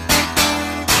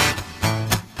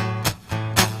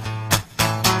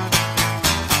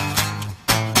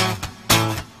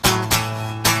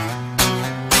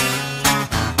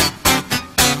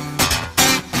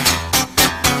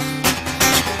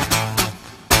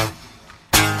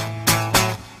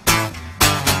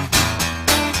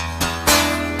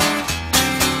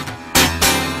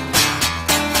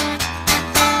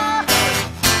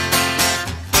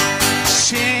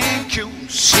Thank you,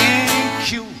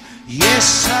 thank you,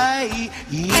 yes I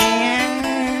am.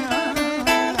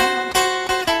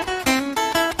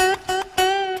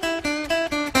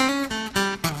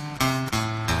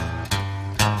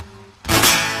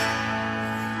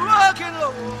 Rock and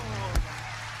roll.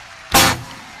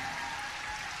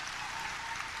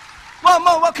 One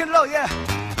more rock and roll, yeah.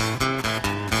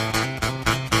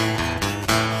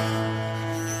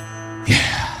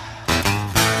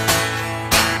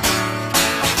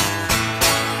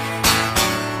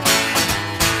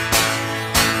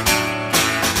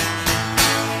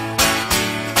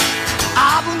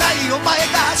お前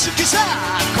が好きさ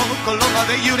心ま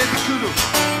で揺れてくる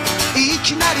い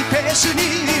きなりペースに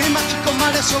巻き込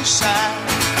まれそうさ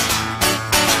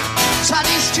サデ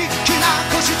ィスティックな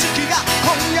腰つきが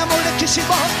今夜も歴史を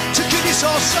作りそ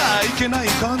うさいけない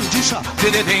感じさ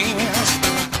デデデンス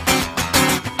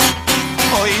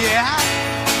Oh yeah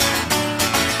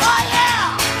Oh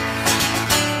yeah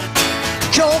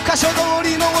教科書通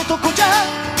りの男じゃ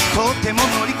とても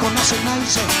乗りこなせない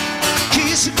ぜキ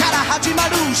スから始ま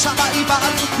るサバイバル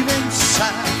の記念さ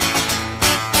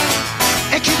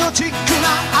エキゾチック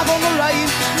な顎のライン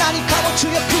何かを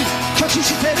強く拒否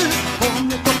してる本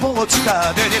音とポーズ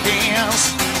が出てデン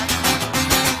ス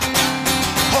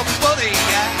ほっぽりや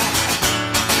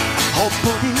ほっぽ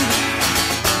り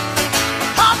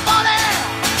ほっぽり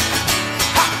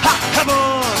はっはっぼ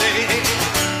り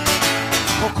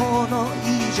心以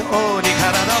上に体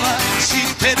は知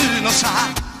ってるのさ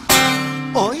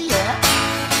Oh yeah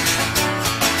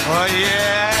Oh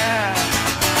yeah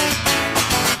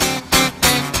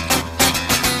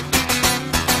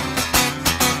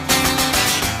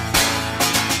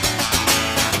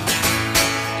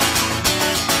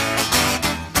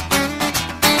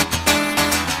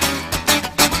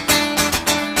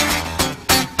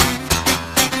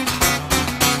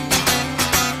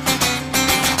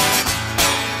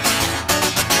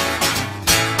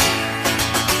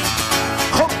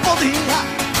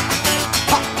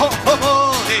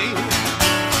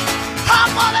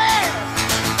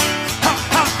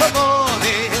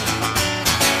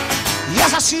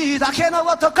優しいだけの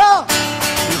男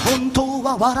本当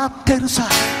は笑ってるさ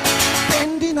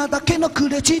便利なだけのク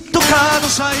レジットカード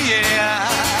さえ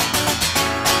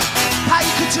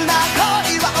退屈な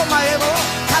恋はお前を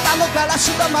ただのガラ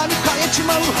ス玉に変えち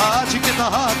まうはじけた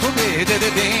ハートでデ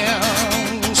デ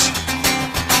デンス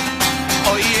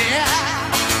Oh yeah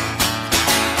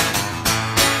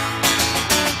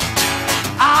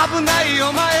危ない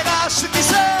お前が好き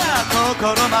さ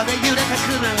心まで揺れて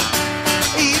くる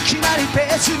いきなりペ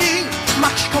ースに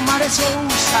巻き込まれそう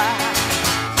さ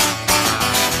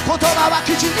言葉は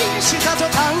口にした途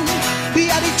端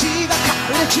リアリティが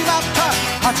枯れちまっ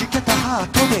た弾けたハー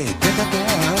トで出た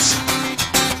ダンス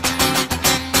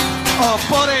お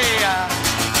ぼれや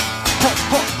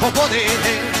ほぼれ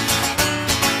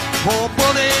ほ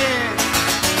ぼれ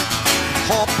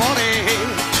ほぼれ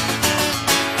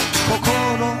心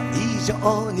以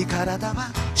上に体は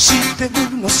知って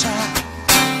るのさ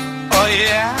Oh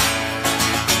yeah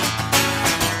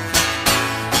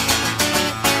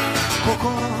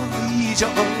心以上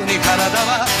に体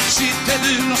は知って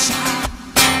るのさ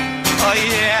Oh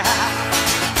yeah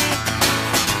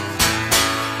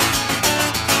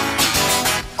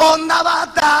女は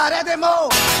誰でも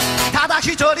ただ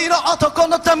一人の男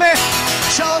のため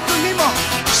勝負にも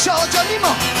少女にも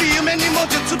夢にも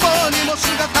絶望にも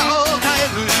姿を変え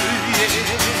る、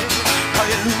変え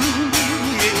る、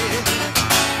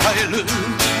変える、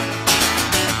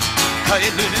変え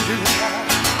る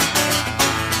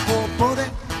ほぼで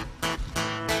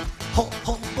ほ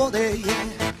ぼで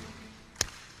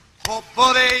ほ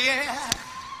ぼで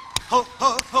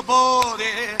ほぼで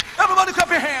Everybody clap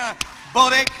your hand ぼ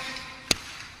で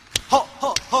ほ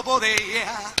ぼで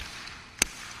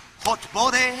ホッボ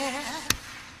で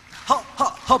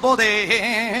ほぼ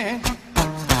で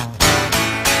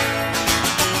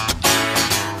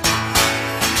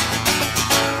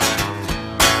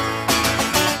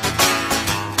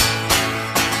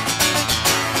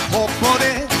ほぼ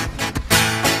で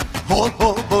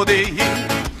ほぼで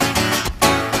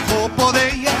ほぼ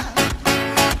で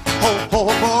ほ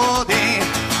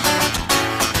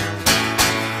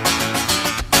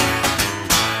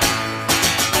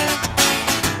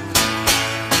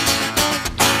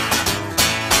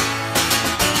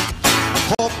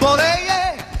ぼで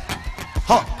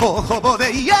ほぼ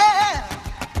でイエ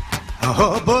ー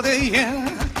ほぼでイエー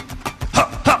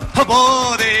ほ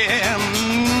ぼで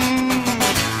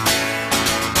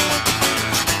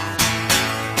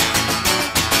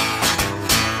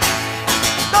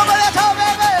どうもありがとうベ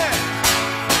イベー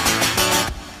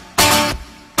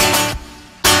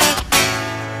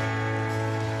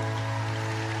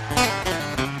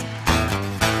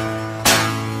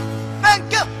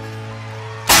Thank you。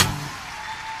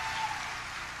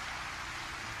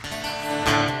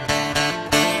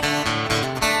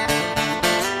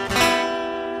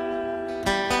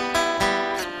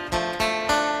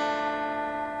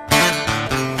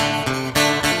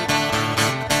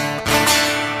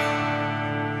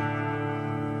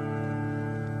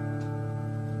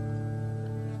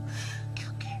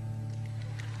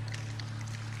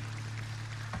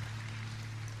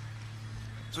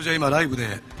それじゃあ今ライブ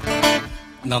で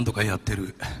何度かやって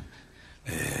る、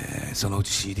そのうち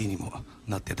CD にも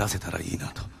なって出せたらいいな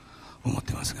と思っ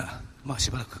てますが、まあ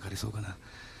しばらくかかりそうかな。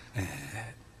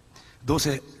どう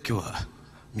せ今日は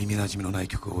耳なじみのない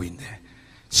曲が多いんで、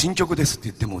新曲ですって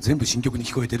言っても全部新曲に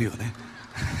聞こえてるよね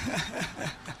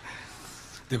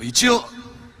でも一応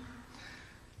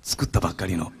作ったばっか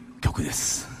りの曲で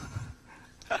す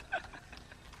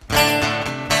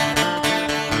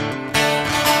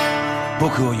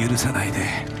僕を許さないで。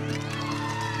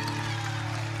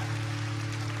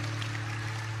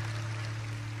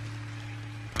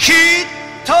きっ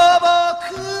と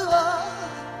僕を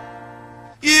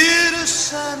許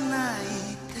さない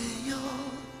でよ。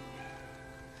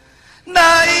泣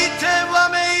いてわ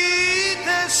めい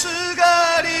てす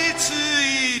がりつ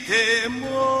いて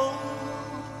も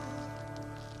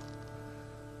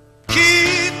きっ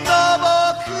と僕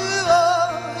を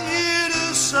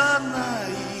許さな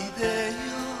いでよ。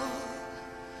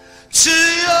強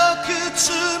く冷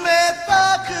た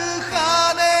く跳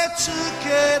ねつけ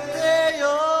てよ。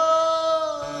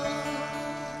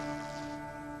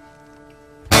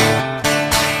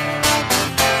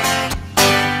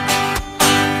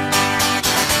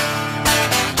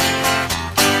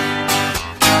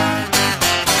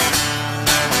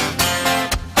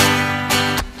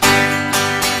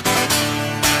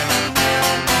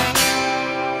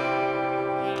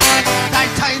大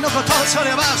体のことそ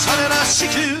れはそれらし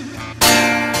く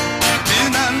無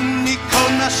難にこ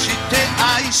なして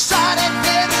愛されて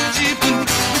る自分受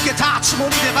けたつも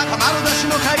りでバカ丸出し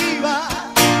の会話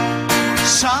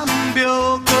3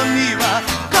秒後には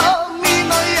ゴミ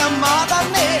の山だ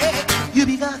ね。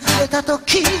指が触れた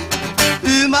時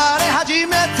生まれ始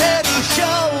めてる標音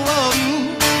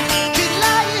キラ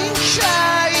インシャ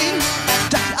イン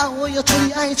抱き合おうよと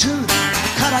りあえず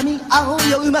絡み合おう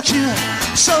ようまく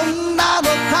そんなの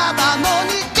ただの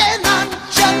人間なん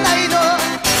じゃないの。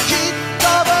きっと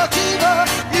僕を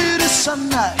許さ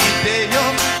ないでよ。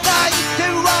泣いて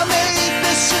わめいて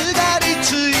すがりつ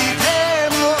いて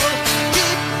もきっ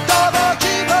と僕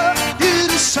を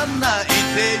許さない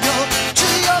でよ。強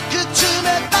く冷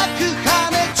たく跳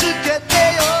ねつけて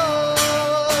よ。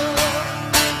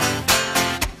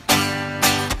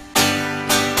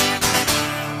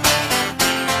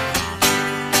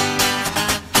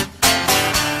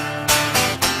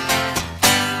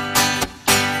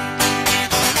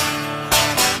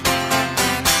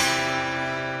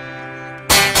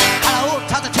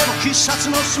必殺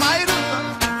のスマイル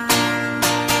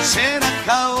背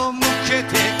中を向け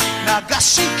て流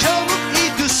し込む胃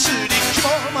薬希望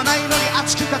もないのに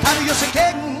熱く語るよ世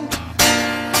間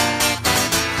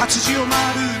活字を丸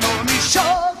のみ昇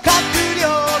格料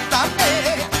だ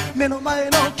ね。目の前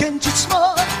の現実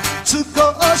も少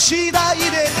し大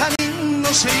で他人の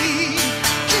せい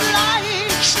キライン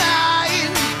シャイ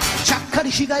ンちゃっか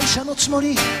り被害者のつも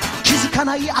り気づか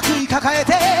ない悪意抱え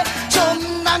てそ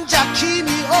んなんじゃ君を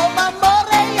守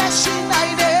れやしな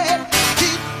いで。きっ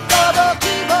と僕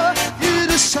を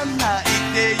許さない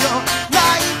でよ。泣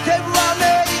いてわめ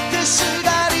いてす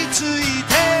がりつい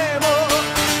ても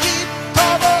きっと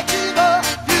僕を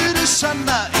許さ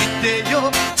ないで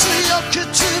よ。強く冷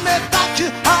たく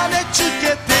跳ねつけ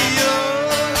てよ。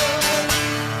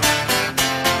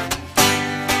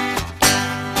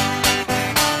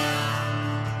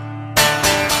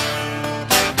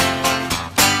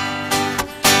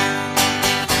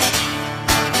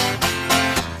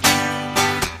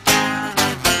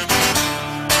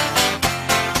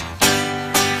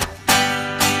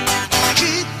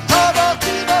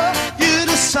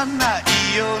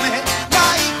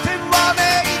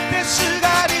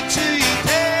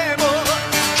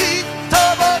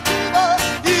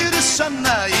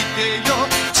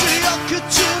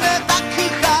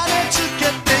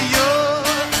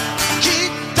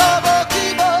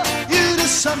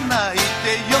て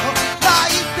よ泣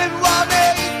いてわめ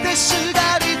いてす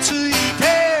がりついて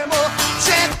も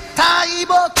絶対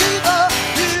僕を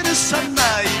許さ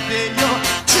ないでよ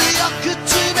強く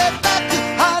冷たく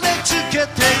跳ねつけ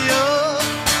てよ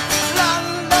ラ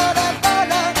ンラララ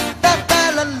ラララ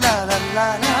ラララララ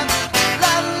ララララ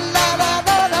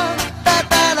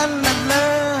ララララ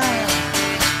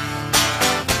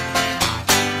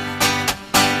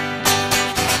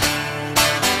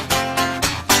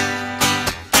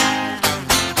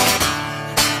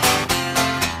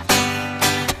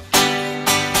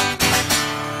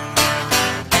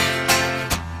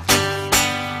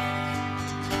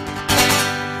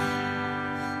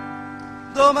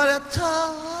どうもありがとう、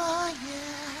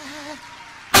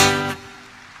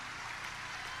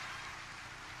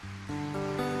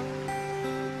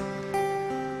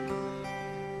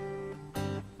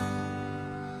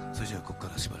それじゃあここか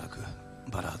らしばらく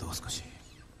バラードを少し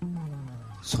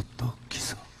そっとキ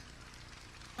スを。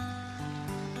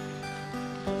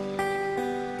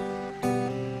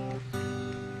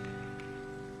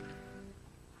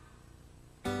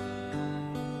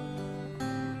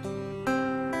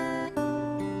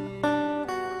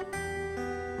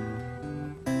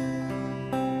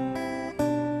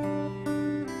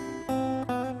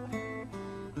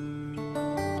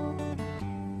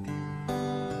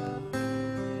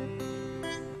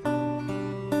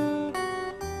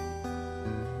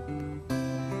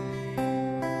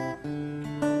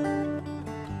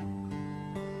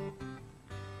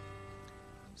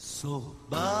そ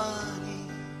ば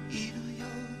にいるよ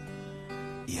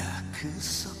約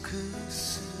束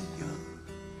するよ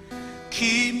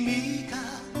君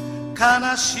が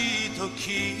悲しい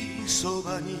時そ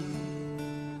ばに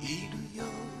いるよ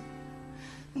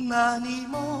何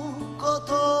も言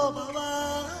葉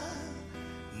は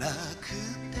なく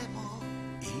ても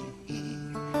い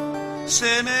い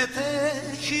せめ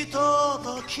てひと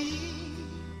とき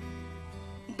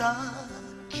抱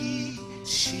き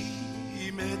し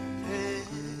めて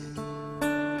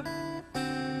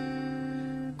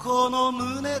この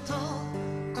胸と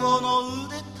この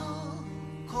腕と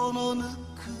このぬく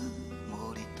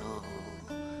もりと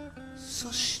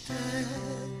そして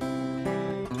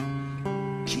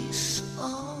キス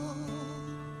を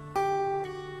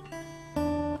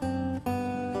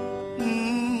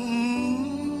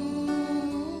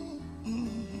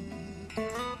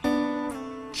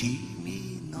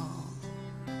君の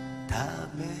た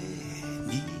め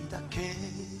にだけ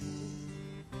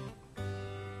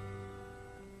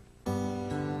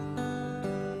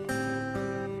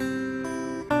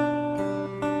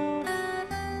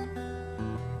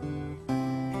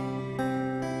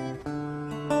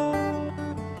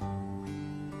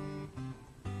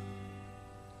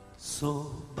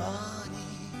そば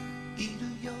にい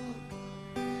るよ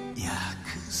約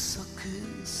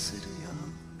束するよ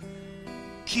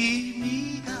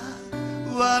君が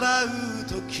笑う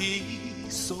時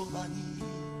そばに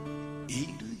い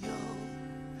るよ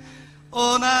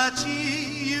同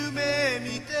じ夢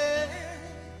見て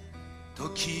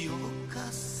時を重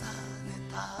ね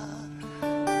た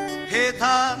下手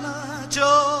なジョ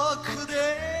ークで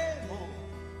も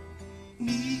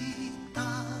満た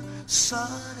さ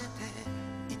れ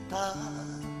ていた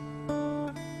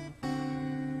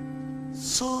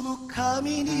その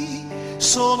髪に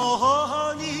その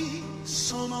頬に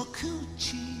その唇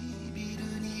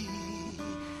に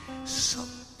そっ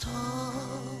と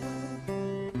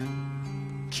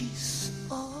キス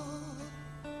を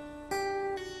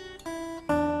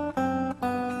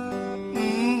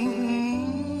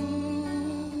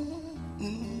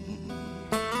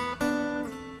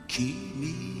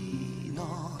君の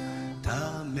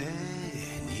ために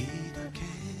だけ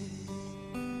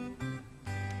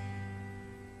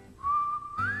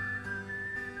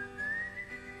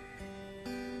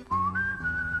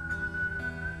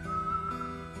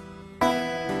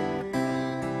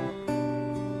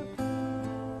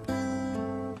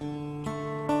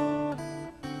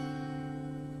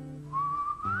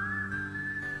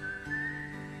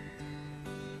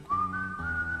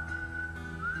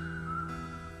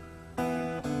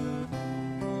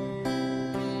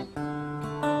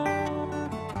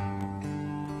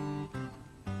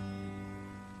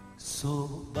そ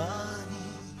ば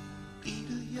にい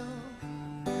るよ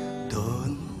ど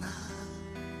んな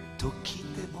時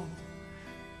でも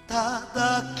た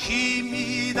だ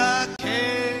君だ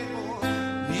けを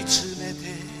見つめて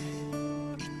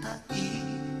いたい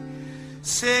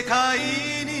世界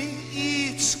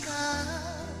にいつか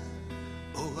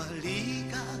終わり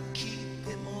が来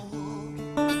ても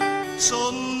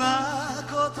そんな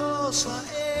ことさ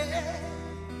え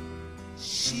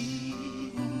信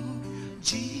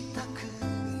じたく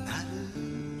なる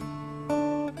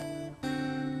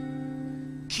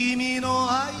君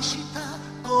の愛した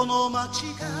この街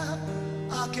が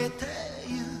明けて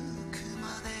ゆくま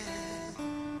で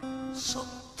そっ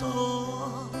と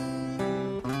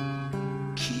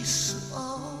キスを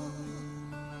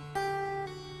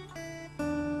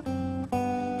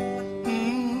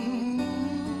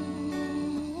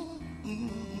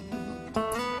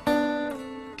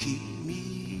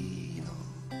君の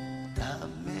た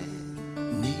め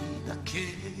にだ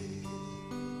け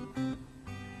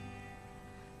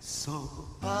そ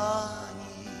ば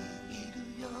にい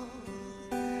るよ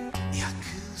約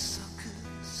束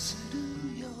する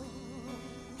よ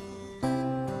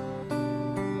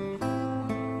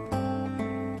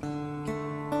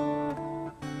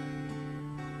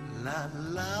ララ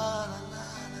ララ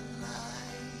ラ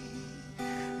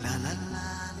ララララ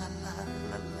ラ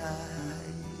ラ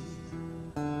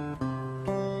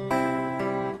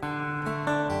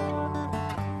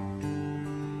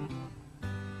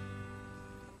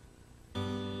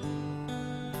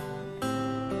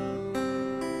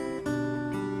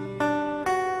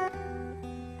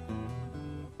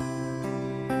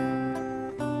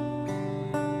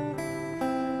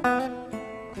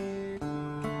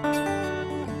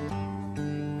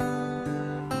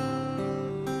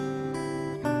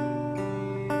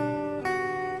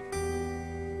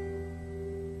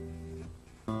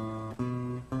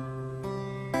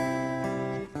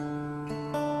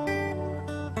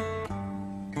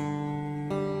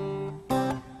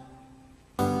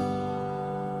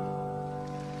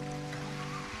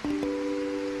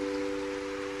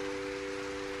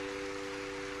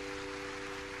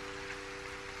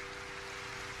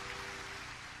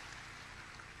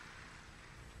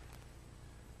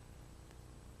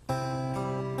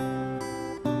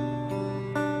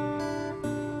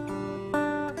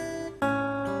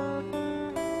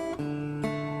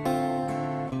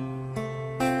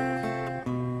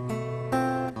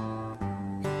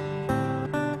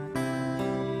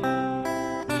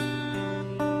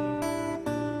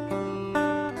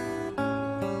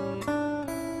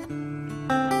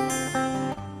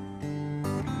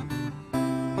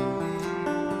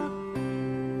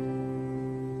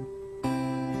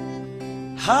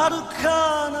遥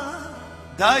かな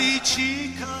大地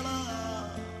から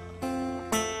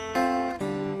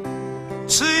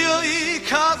強い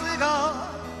風が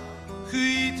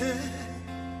吹いて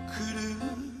くる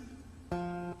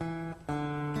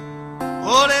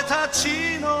俺た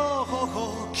ちの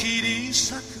頬切り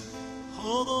裂く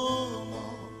ほど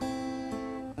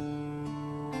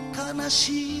の悲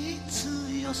しい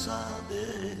強さ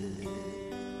で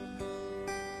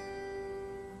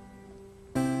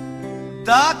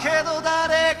だけど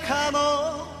誰か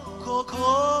の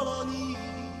心に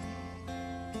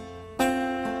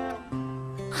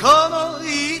この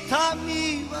痛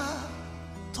みは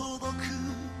届く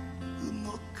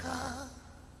のか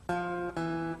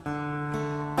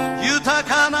豊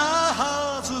かな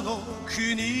はずの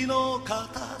国の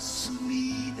片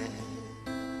隅で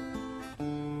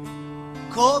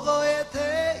凍えて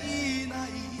いない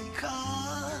か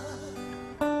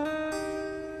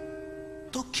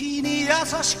時に優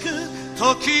しく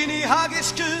時に激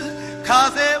しく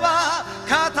風は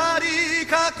語り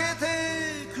かけて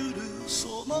くる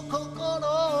その心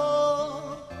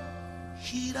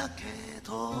開け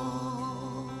と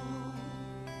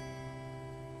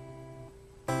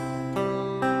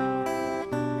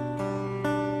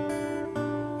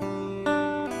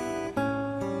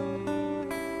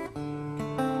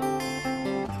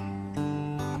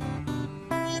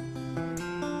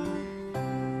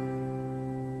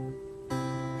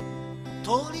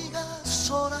鳥が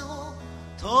空を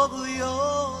飛ぶよ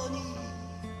うに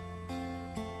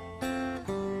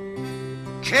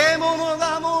獣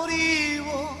が森を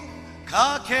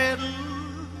駆ける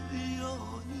よ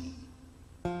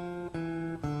う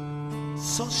に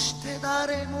そして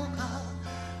誰もが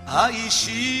愛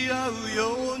し合う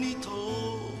ようにと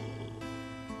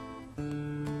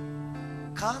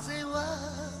風は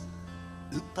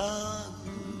歌う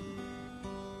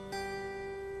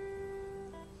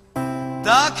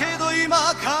だけど今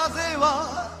風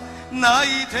は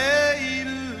泣いてい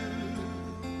る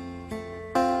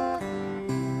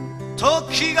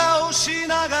時が押し流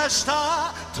し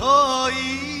た遠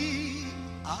い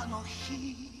あの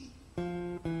日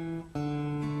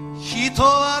人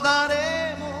は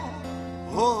誰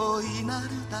も大いなる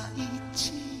大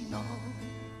地の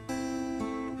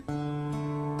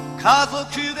家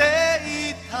族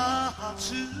でいたは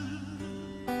ず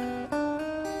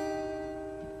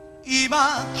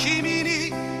今君に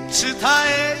伝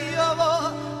えよう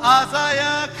鮮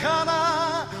やか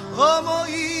な思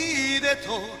い出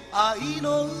と愛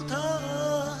の歌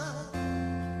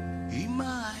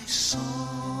今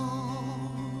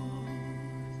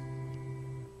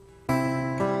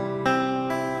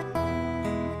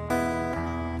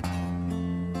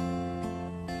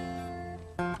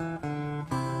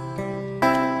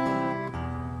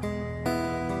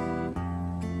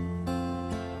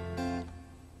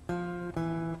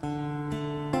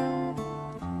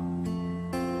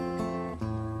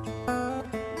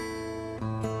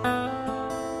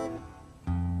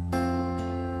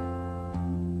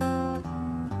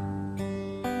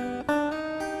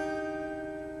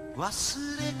忘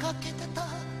れかけてた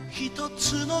一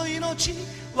つの命、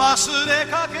忘れ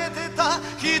かけてた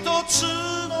一つ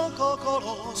の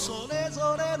心、それ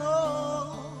ぞれの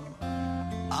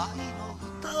愛の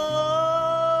歌、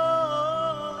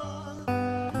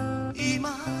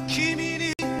今君に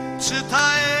伝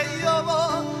えよう、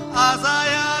鮮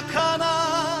やか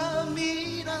な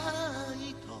未来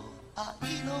と愛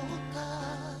の歌、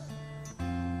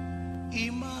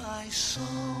今愛そう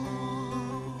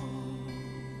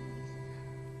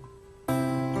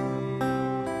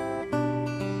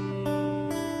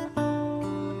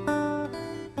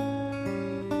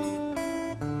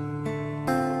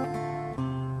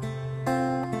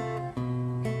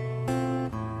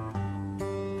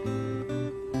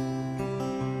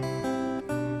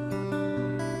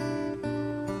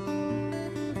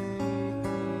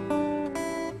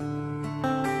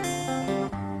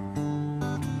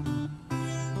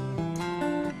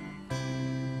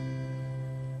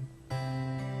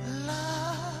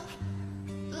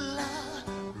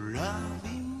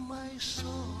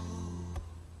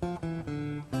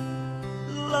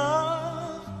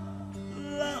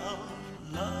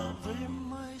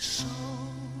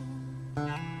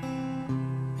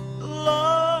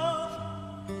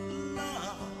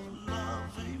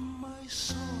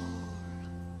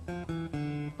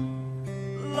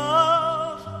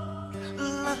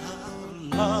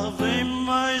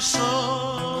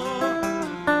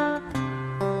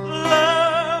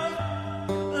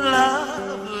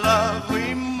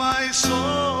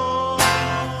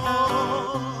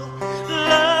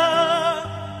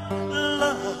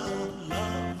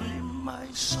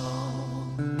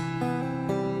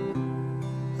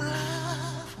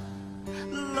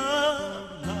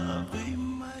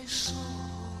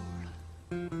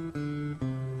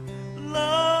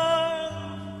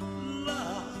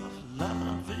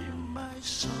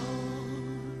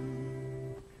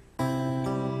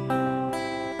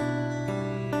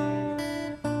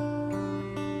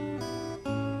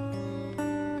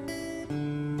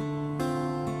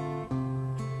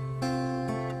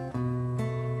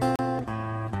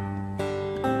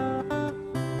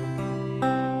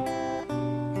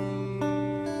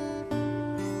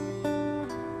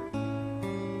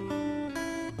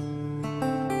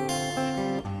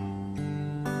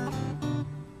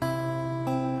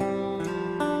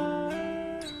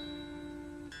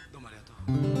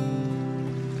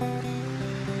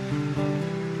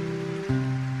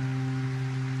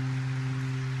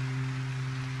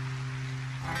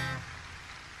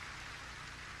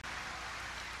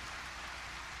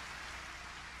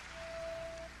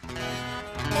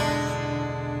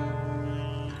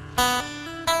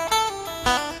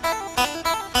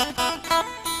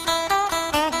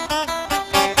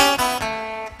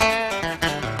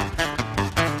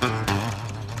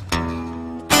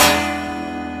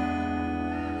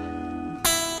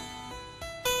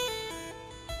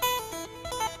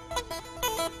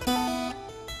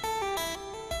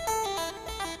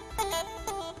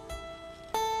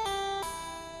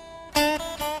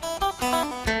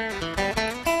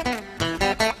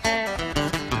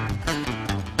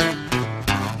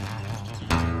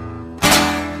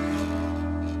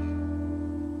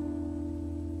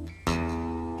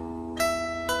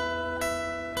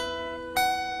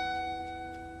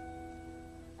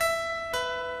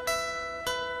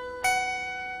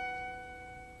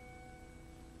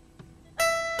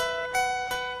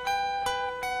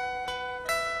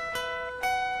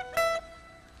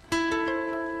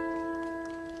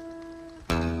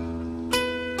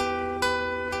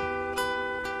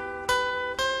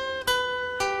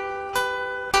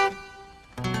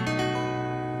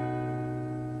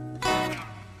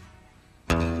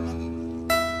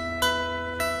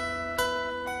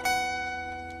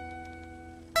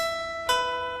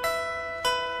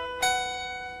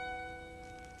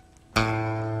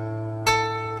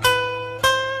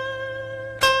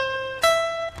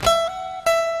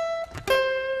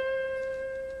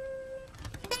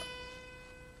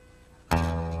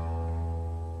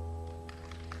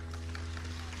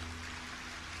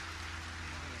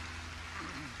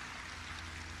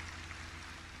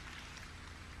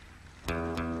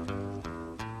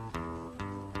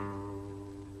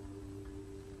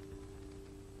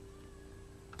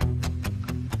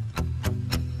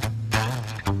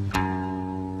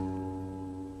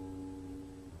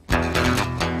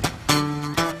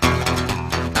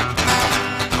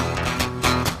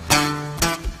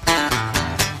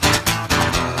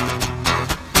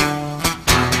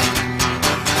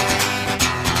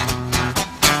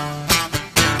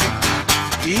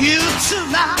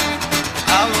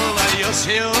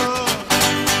せよ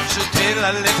捨て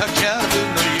られたギャル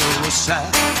のようさ、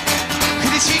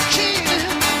クリしきる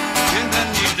船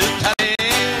に打たれ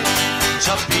ち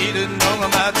ょびるのが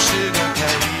待つのか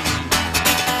い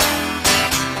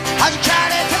弾か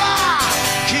れては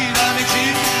きらめく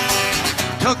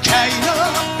都会の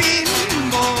貧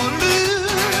乏ル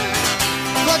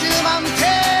50万点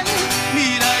未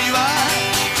来は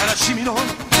悲しみの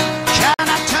彼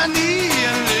方に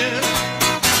ある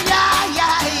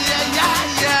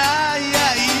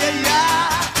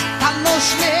楽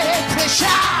しめプレッシャ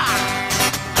ー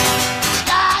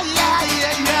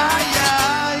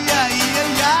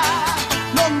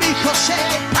飲み干せ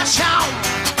パッション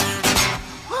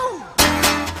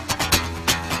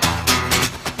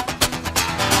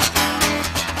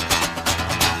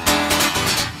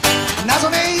謎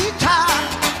めいた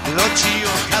路地を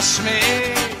かすめ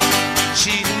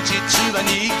真実は逃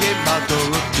げ惑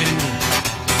って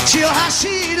血を走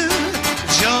る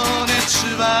情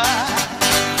熱は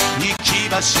行き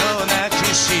場所なく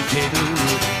してる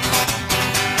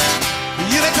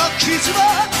夢と傷を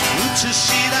映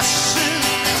し出す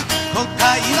都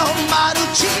会のマル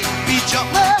チビジョン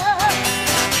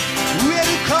植える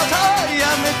ことや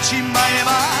めちまえ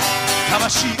ば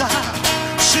魂が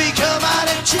吸い込まれ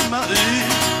ちまうい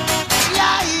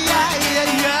やいやいやい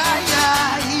やいや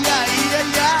いやいや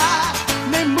いや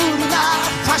眠るな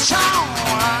ファッション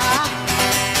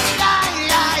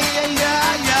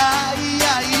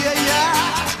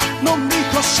飲み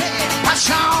干せパッ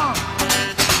ション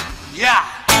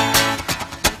Yeah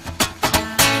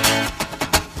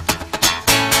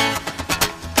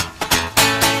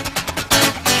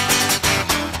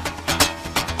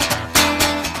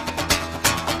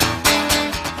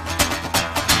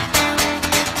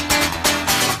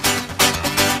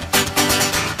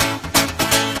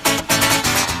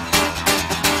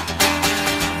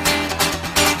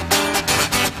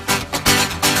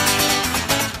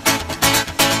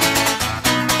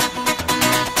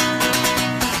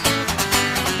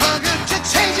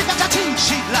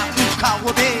顔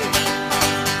で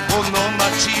この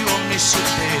街を見捨て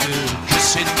るく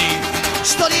せに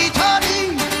ストリート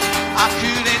に溢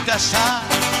れ出した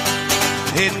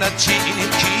変な地に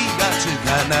気がつか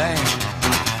ない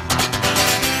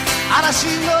嵐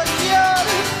の夜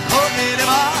越えれ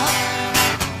ば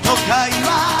都会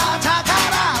は宝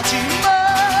島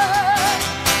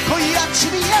恋や罪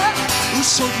や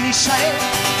嘘にさえ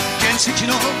原石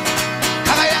の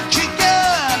輝きが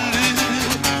ある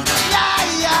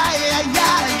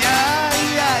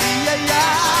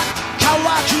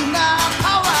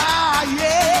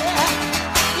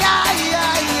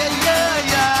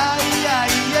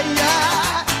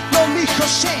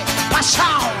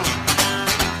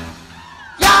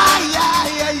パッションやいや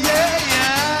いやいやいやい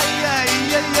やいやい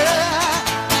や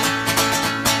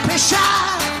プレッシャ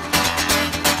ー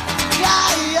や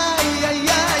いやいやい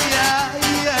やいや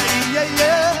いやいやいや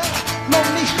飲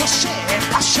み干せ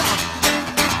パッション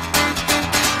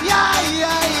やいや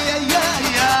いやいや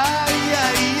いやいや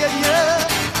いやいや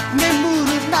眠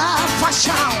るなファッシ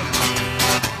ョン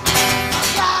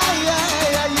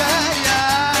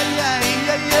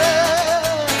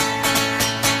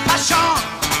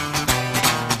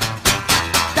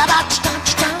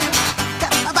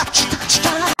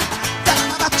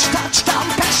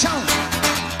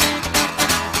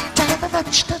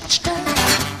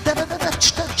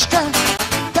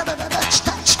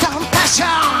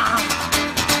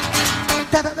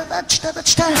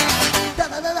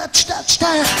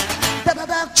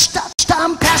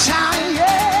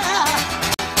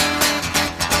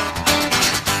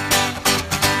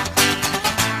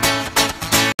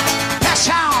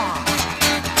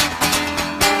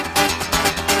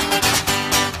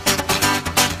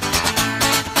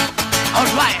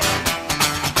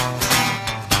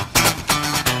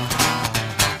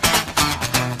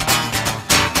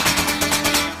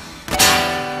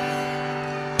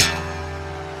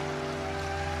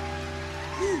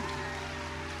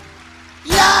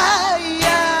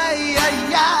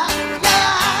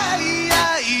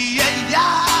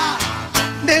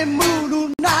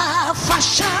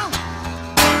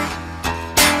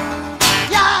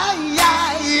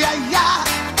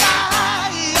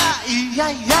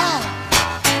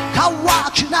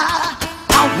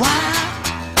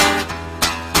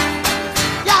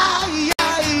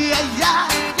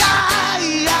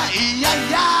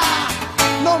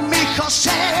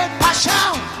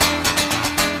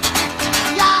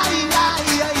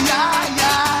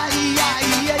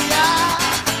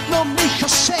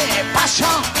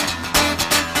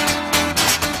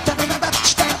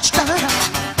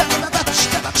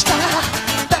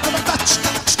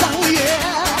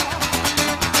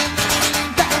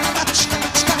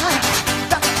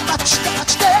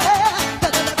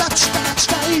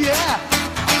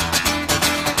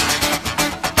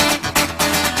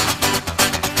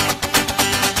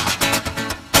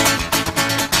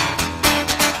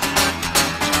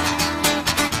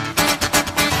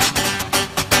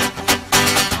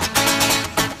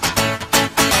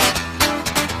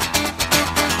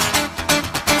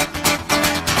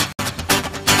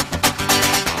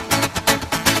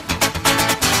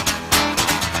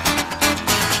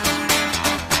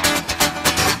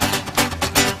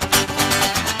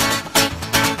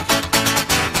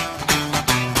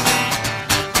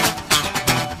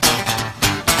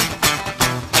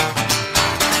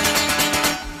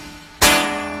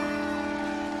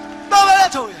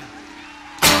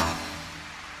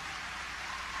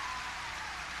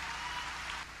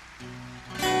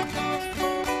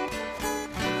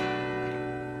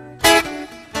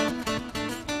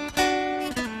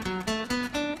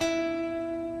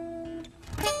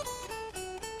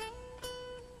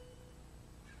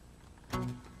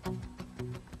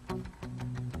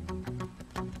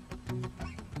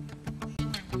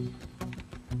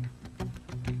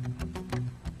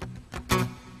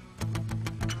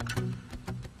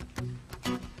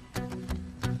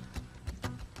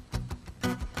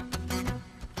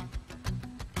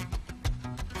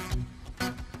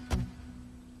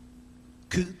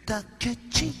砕け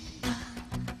散った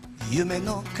夢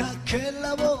のかけ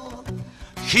らを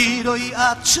拾い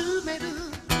集める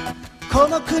こ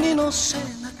の国の背中、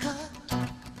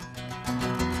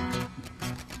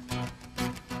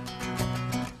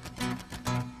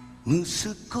息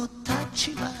子た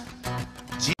ちは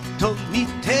じっと見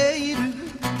ている、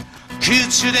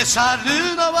口で去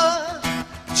るのは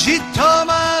じっと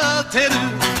待ってる。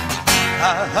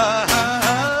ああ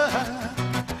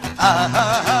ああ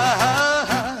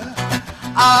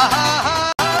あ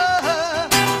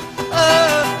あ、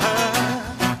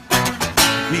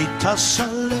満たされ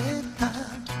た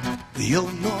世の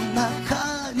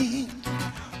中に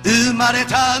生まれ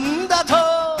たんだと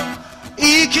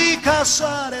言い聞か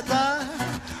された。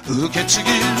受け継ぐ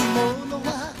もの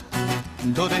は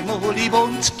どれもリボ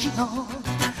ン付きの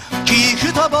ギ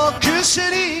フトボックス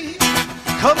に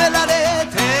込められ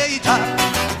ていた。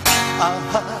あ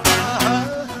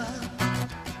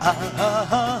あああ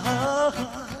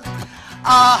あ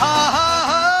あ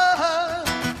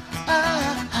あ、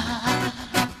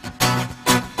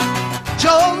情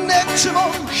熱も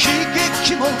悲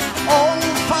劇もオール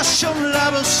ファッション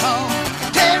ラブソング、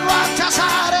手渡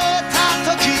された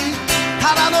時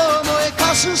ただの思いこ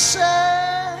すせ。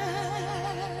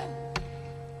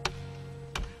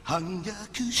反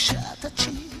逆者たち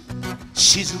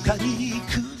静かに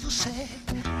崩せ、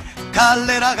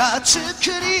彼らが作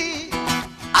り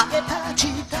上げた時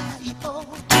代を。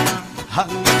反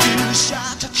逆者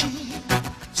たち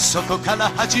そこから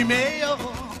始めよう、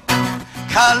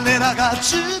彼らが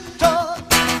ずっと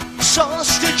そう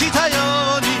してきたよ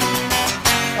うに。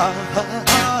ああ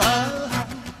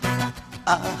あ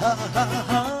あ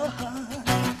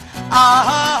ああ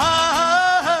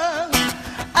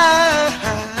あ、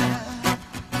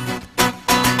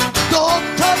どん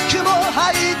時も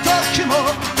はい時もオ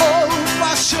ールファ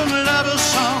ッションラブ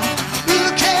ソング、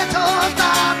受け取った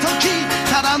時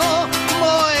ただの燃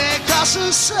えか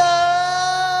すさ。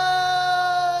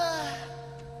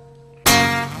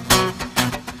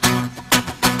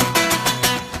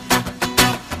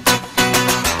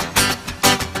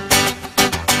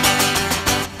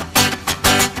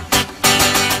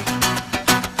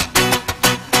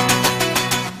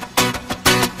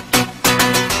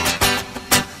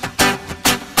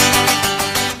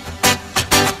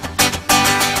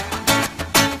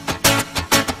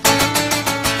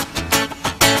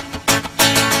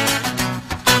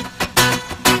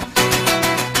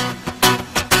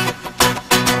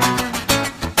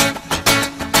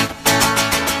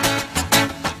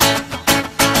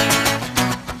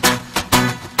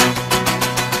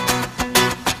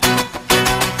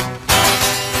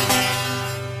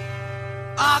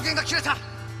弦が切れた。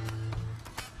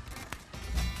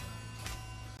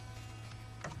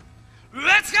レ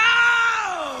ッツゴ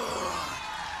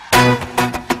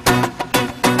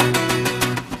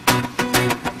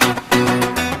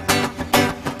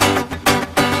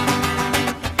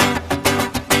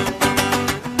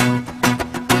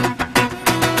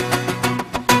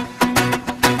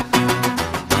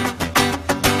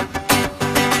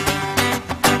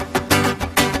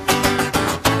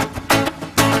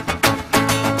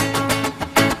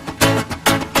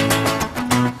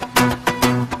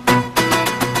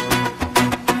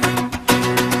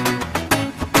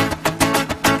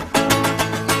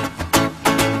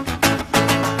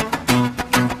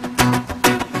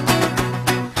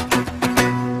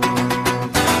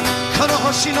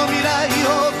星の未来を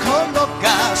転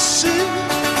がす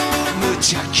無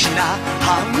邪気な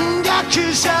反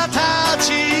逆者た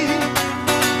ち、越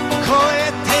え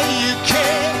てゆけ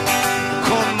こ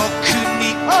の国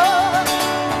を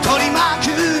取り巻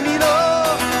く海の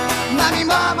波も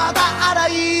まだ荒い。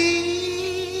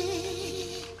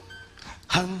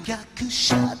反逆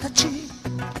者たち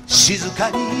静か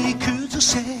に崩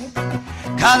せ、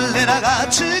彼ら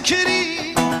が作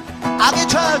り上げ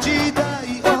た時代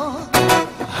を。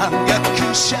反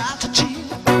逆者たち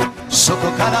そ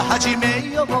こから始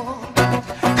めよう、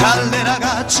彼ら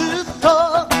がずっ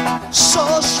と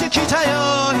そうしてきたよ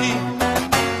うに。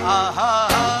ああ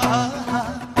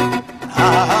あ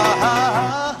あ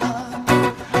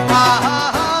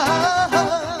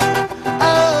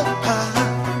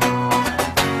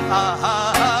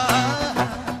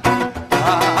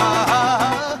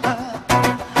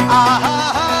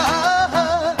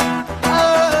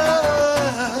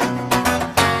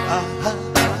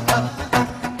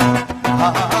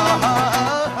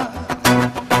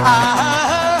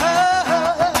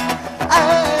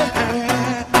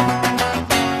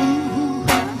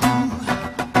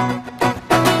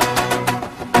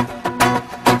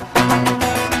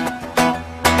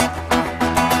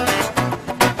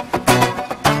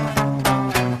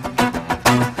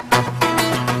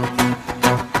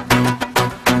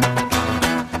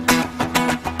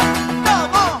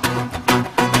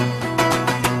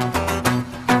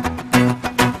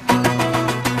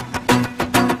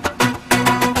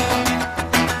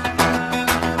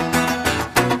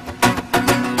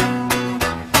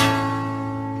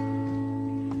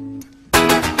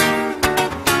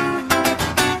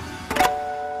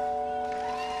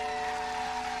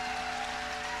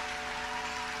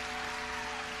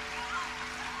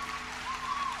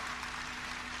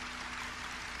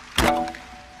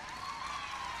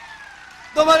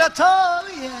どうもありがとう、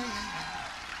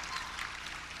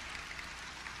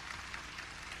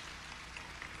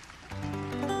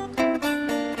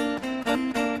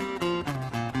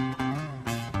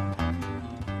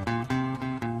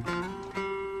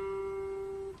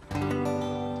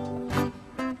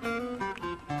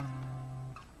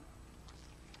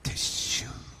撤収。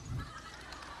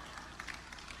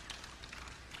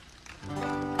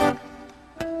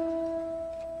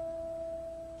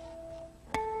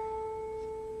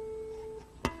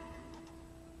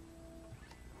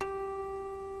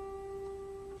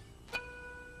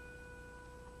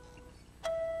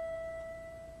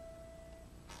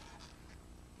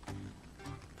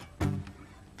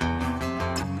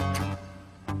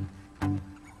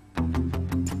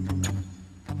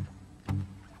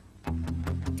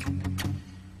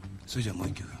それじゃあもう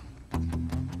一曲。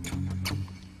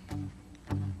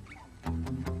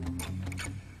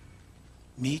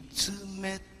見つ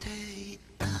めてい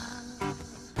た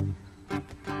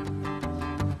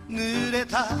濡れ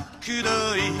た黒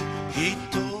い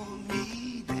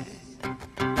瞳で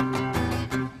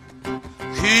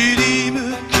振り向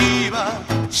きは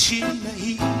しな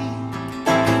い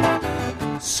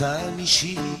寂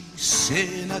しい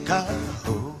背中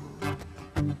を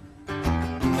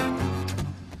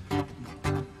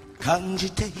感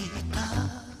じていた。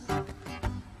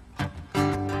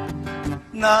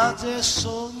なぜ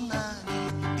そんな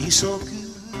に急ぐ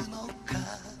のか。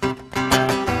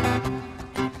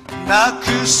なく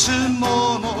す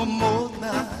ものもな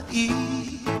い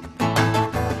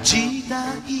時代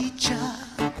じゃ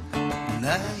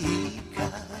ないか。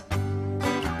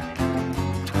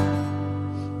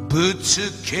ぶ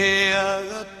つけ合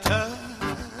った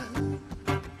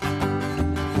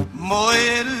燃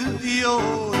えるよう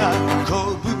な拳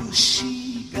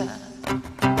が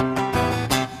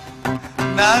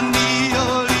何よ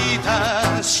り確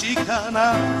かな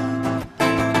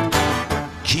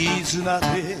絆で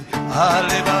あ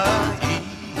ればい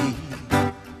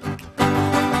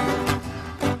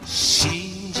い。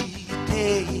信じ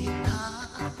ていた。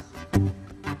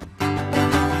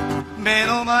目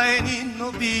の前に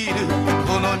伸びる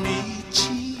この道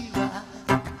は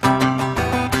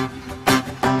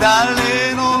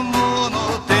誰のもの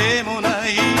でもない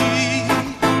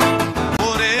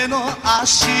俺の明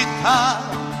日な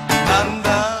んだ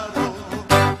ろう。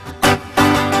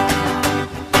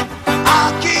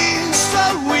 Against the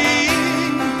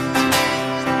wind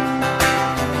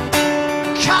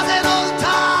風の歌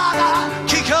が聞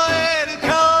こえる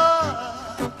か。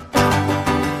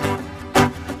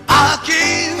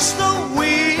 Against the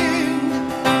wind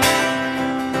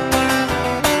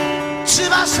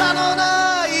翼の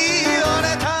ない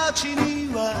俺たち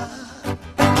には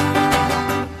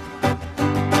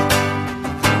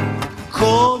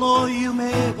この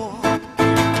夢を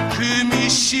踏み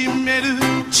しめる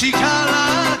力が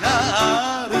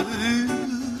ある。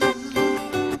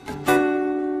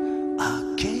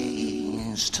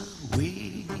 Against the wind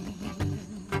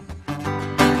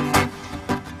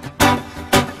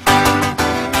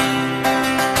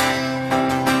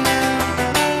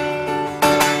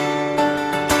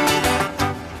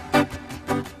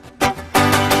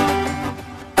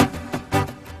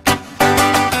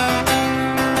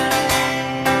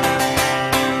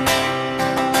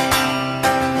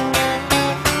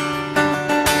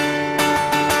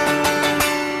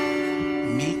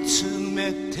見つ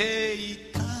めてい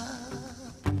た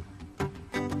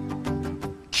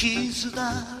傷だ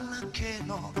らけ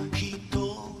の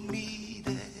瞳で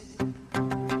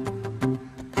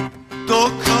ど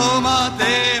こま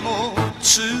でも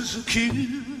続く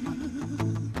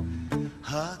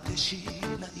果てし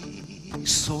ない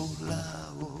空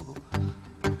を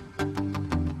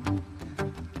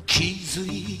気づい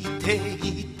てい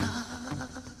た。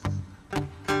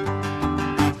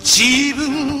自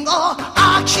分を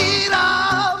諦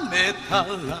めたら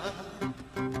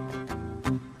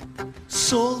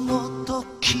その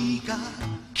時が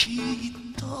きっ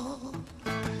と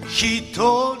一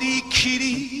人き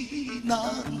りな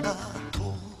んだと。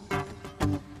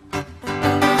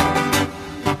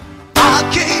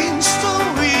 Against the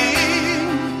wind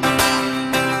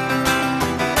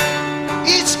い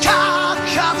つか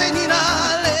風にな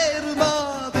れる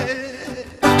まで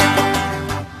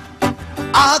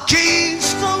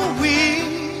Against the wind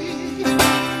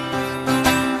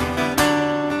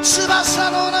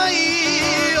翼のない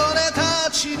俺た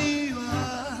ちには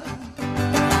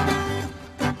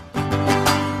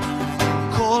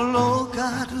転が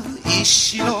る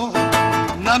石の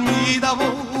涙を笑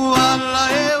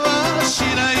えはし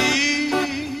ない。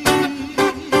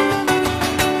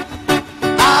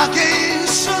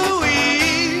 Against the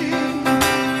wind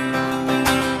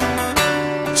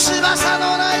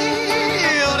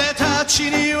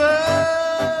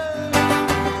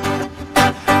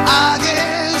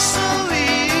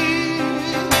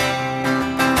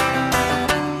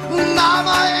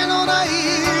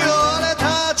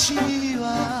ちは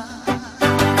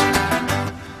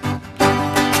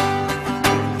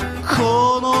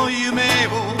この夢を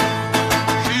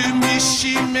踏み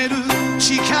しめる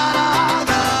力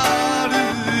がある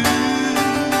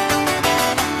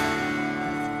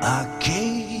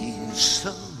Against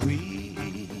the wind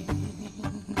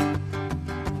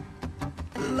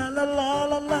La la la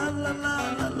la la la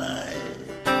la la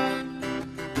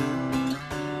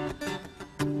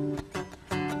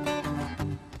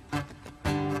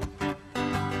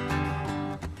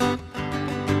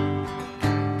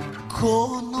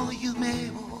この夢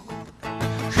を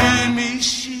踏み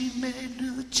しめ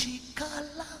る力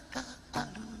があ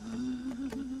る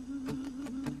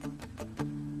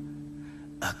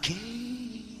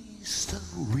Against the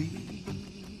wind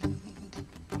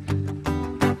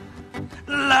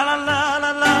La la la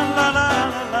la la la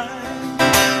la la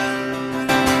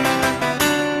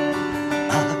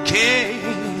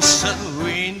Against the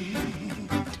wind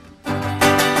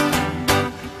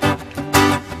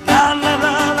La la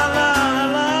la la la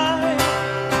la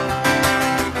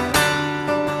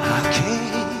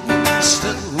Against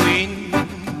the wind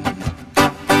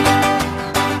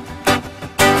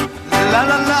La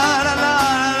la la la la la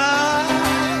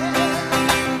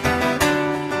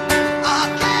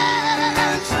Against the wind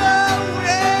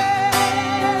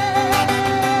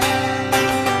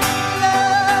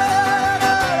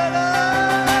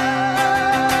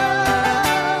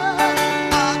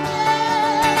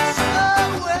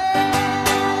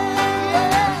La la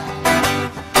la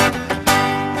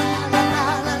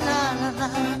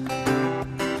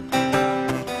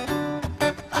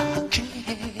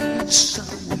Against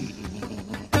the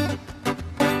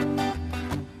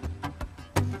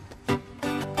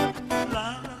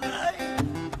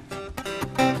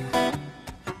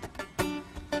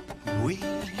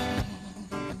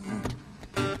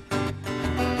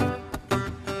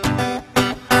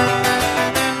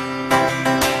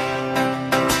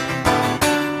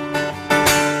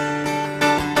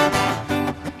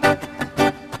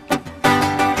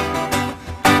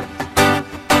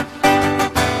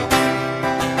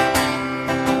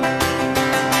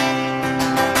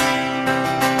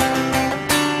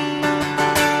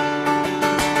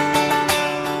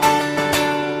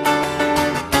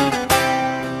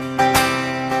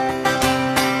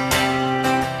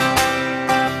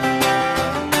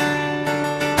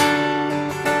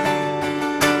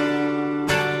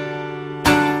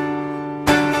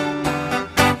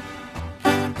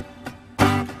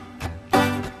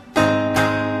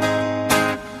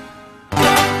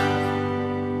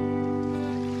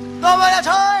どうもありがと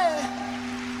う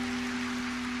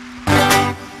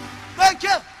Thank you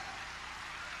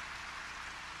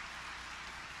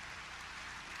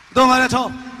どうもありがと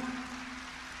う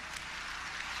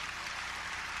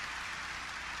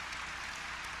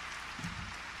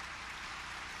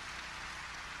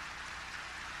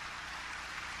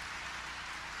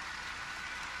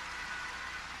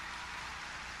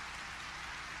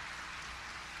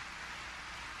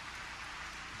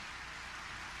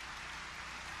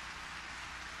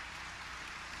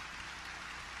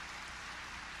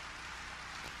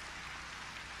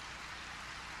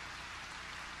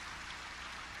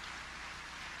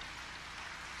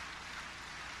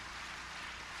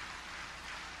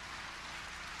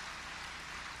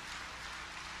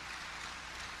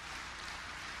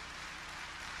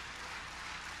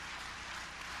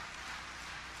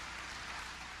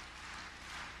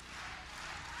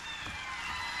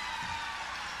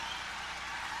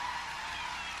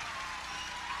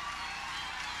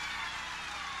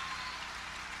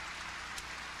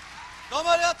どう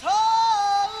もありがとう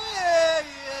Yeah,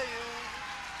 yeah,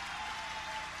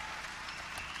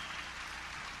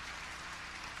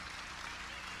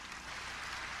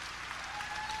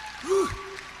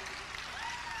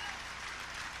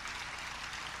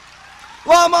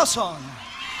 yeah. One more song.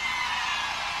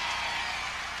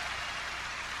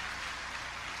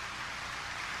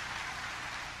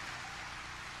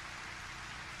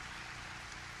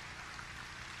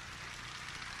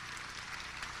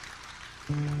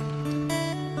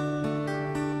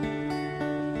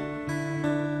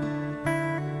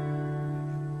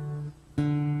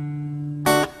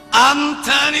 안ん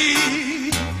た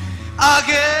にあ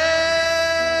げ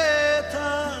た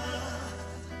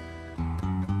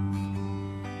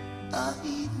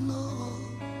愛の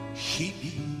日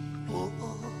々を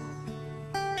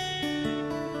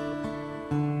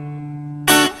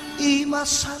今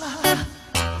さら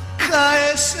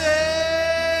返せ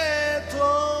と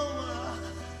は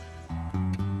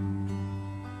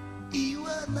言わ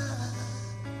な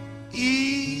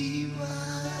いわ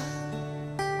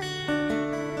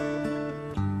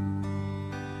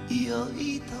良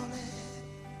いと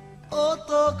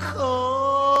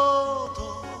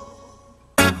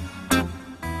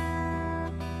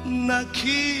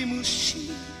き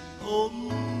虫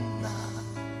女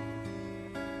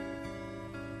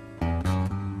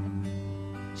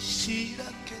しら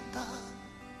けた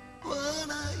笑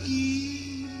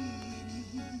いに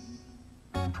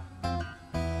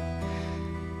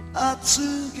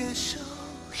厚化粧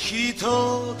ひ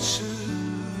とつ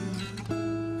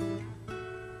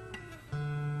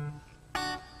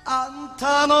あん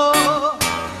たの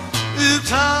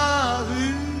歌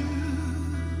う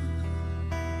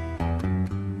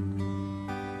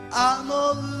あ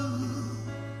の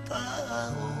歌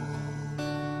を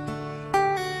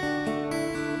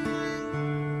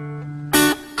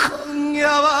今夜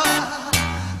は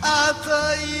あ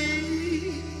たい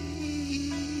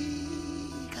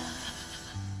が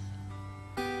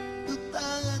歌っ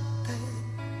て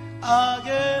あげ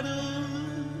る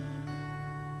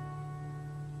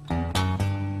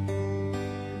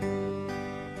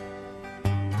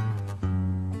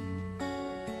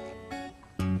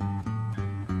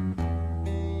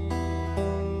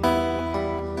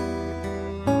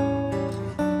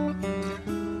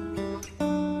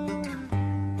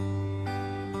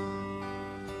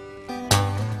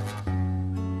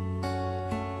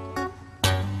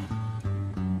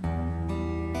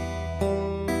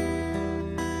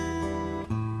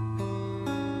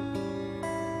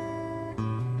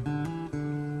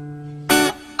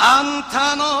あん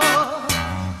たの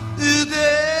腕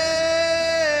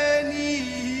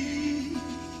に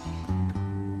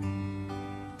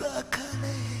抱かれ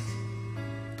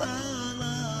たら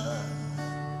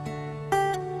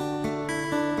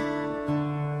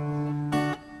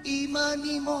今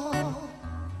にも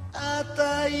あ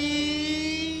たい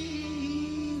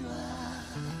は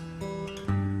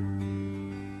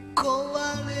壊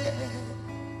れ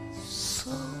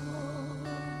そう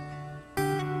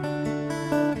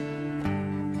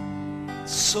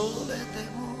それで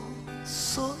も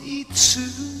そいつ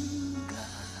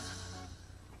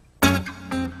が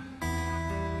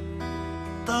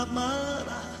たま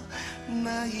ら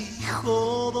ない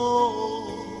ほど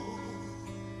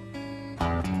あ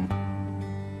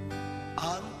んた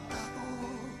の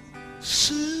好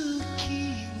き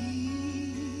に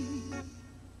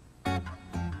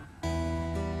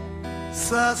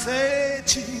させ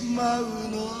ちまう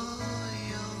のよ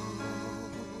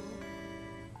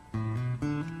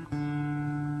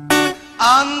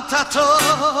あんたと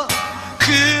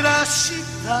暮らし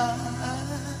た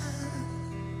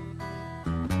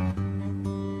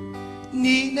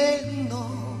2年の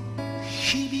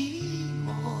日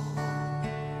々も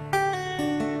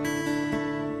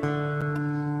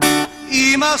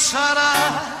今さら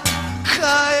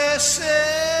返せ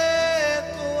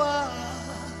とは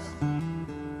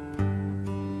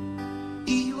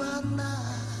言わな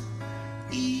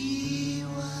いわ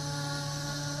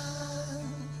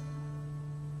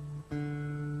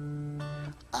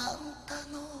あんた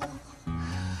の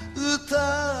歌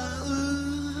う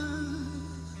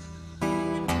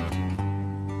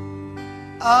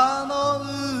あの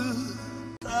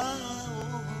歌を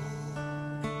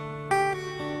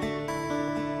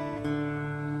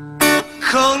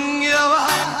今夜は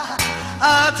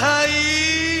あたい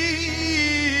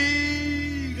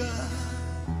が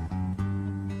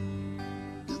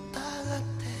歌っ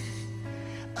て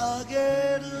あげ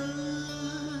る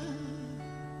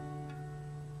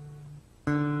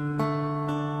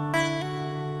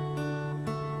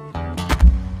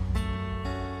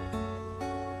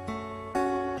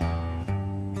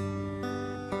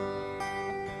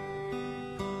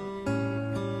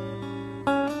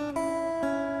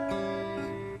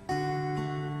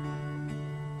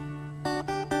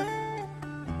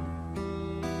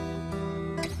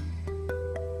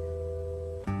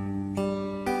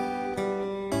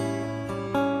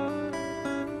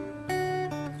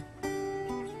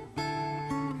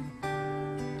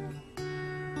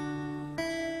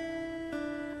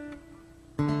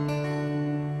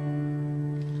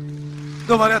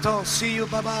どうもありがとう See you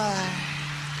bye bye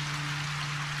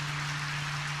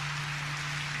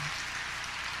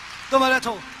どうもありが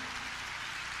とう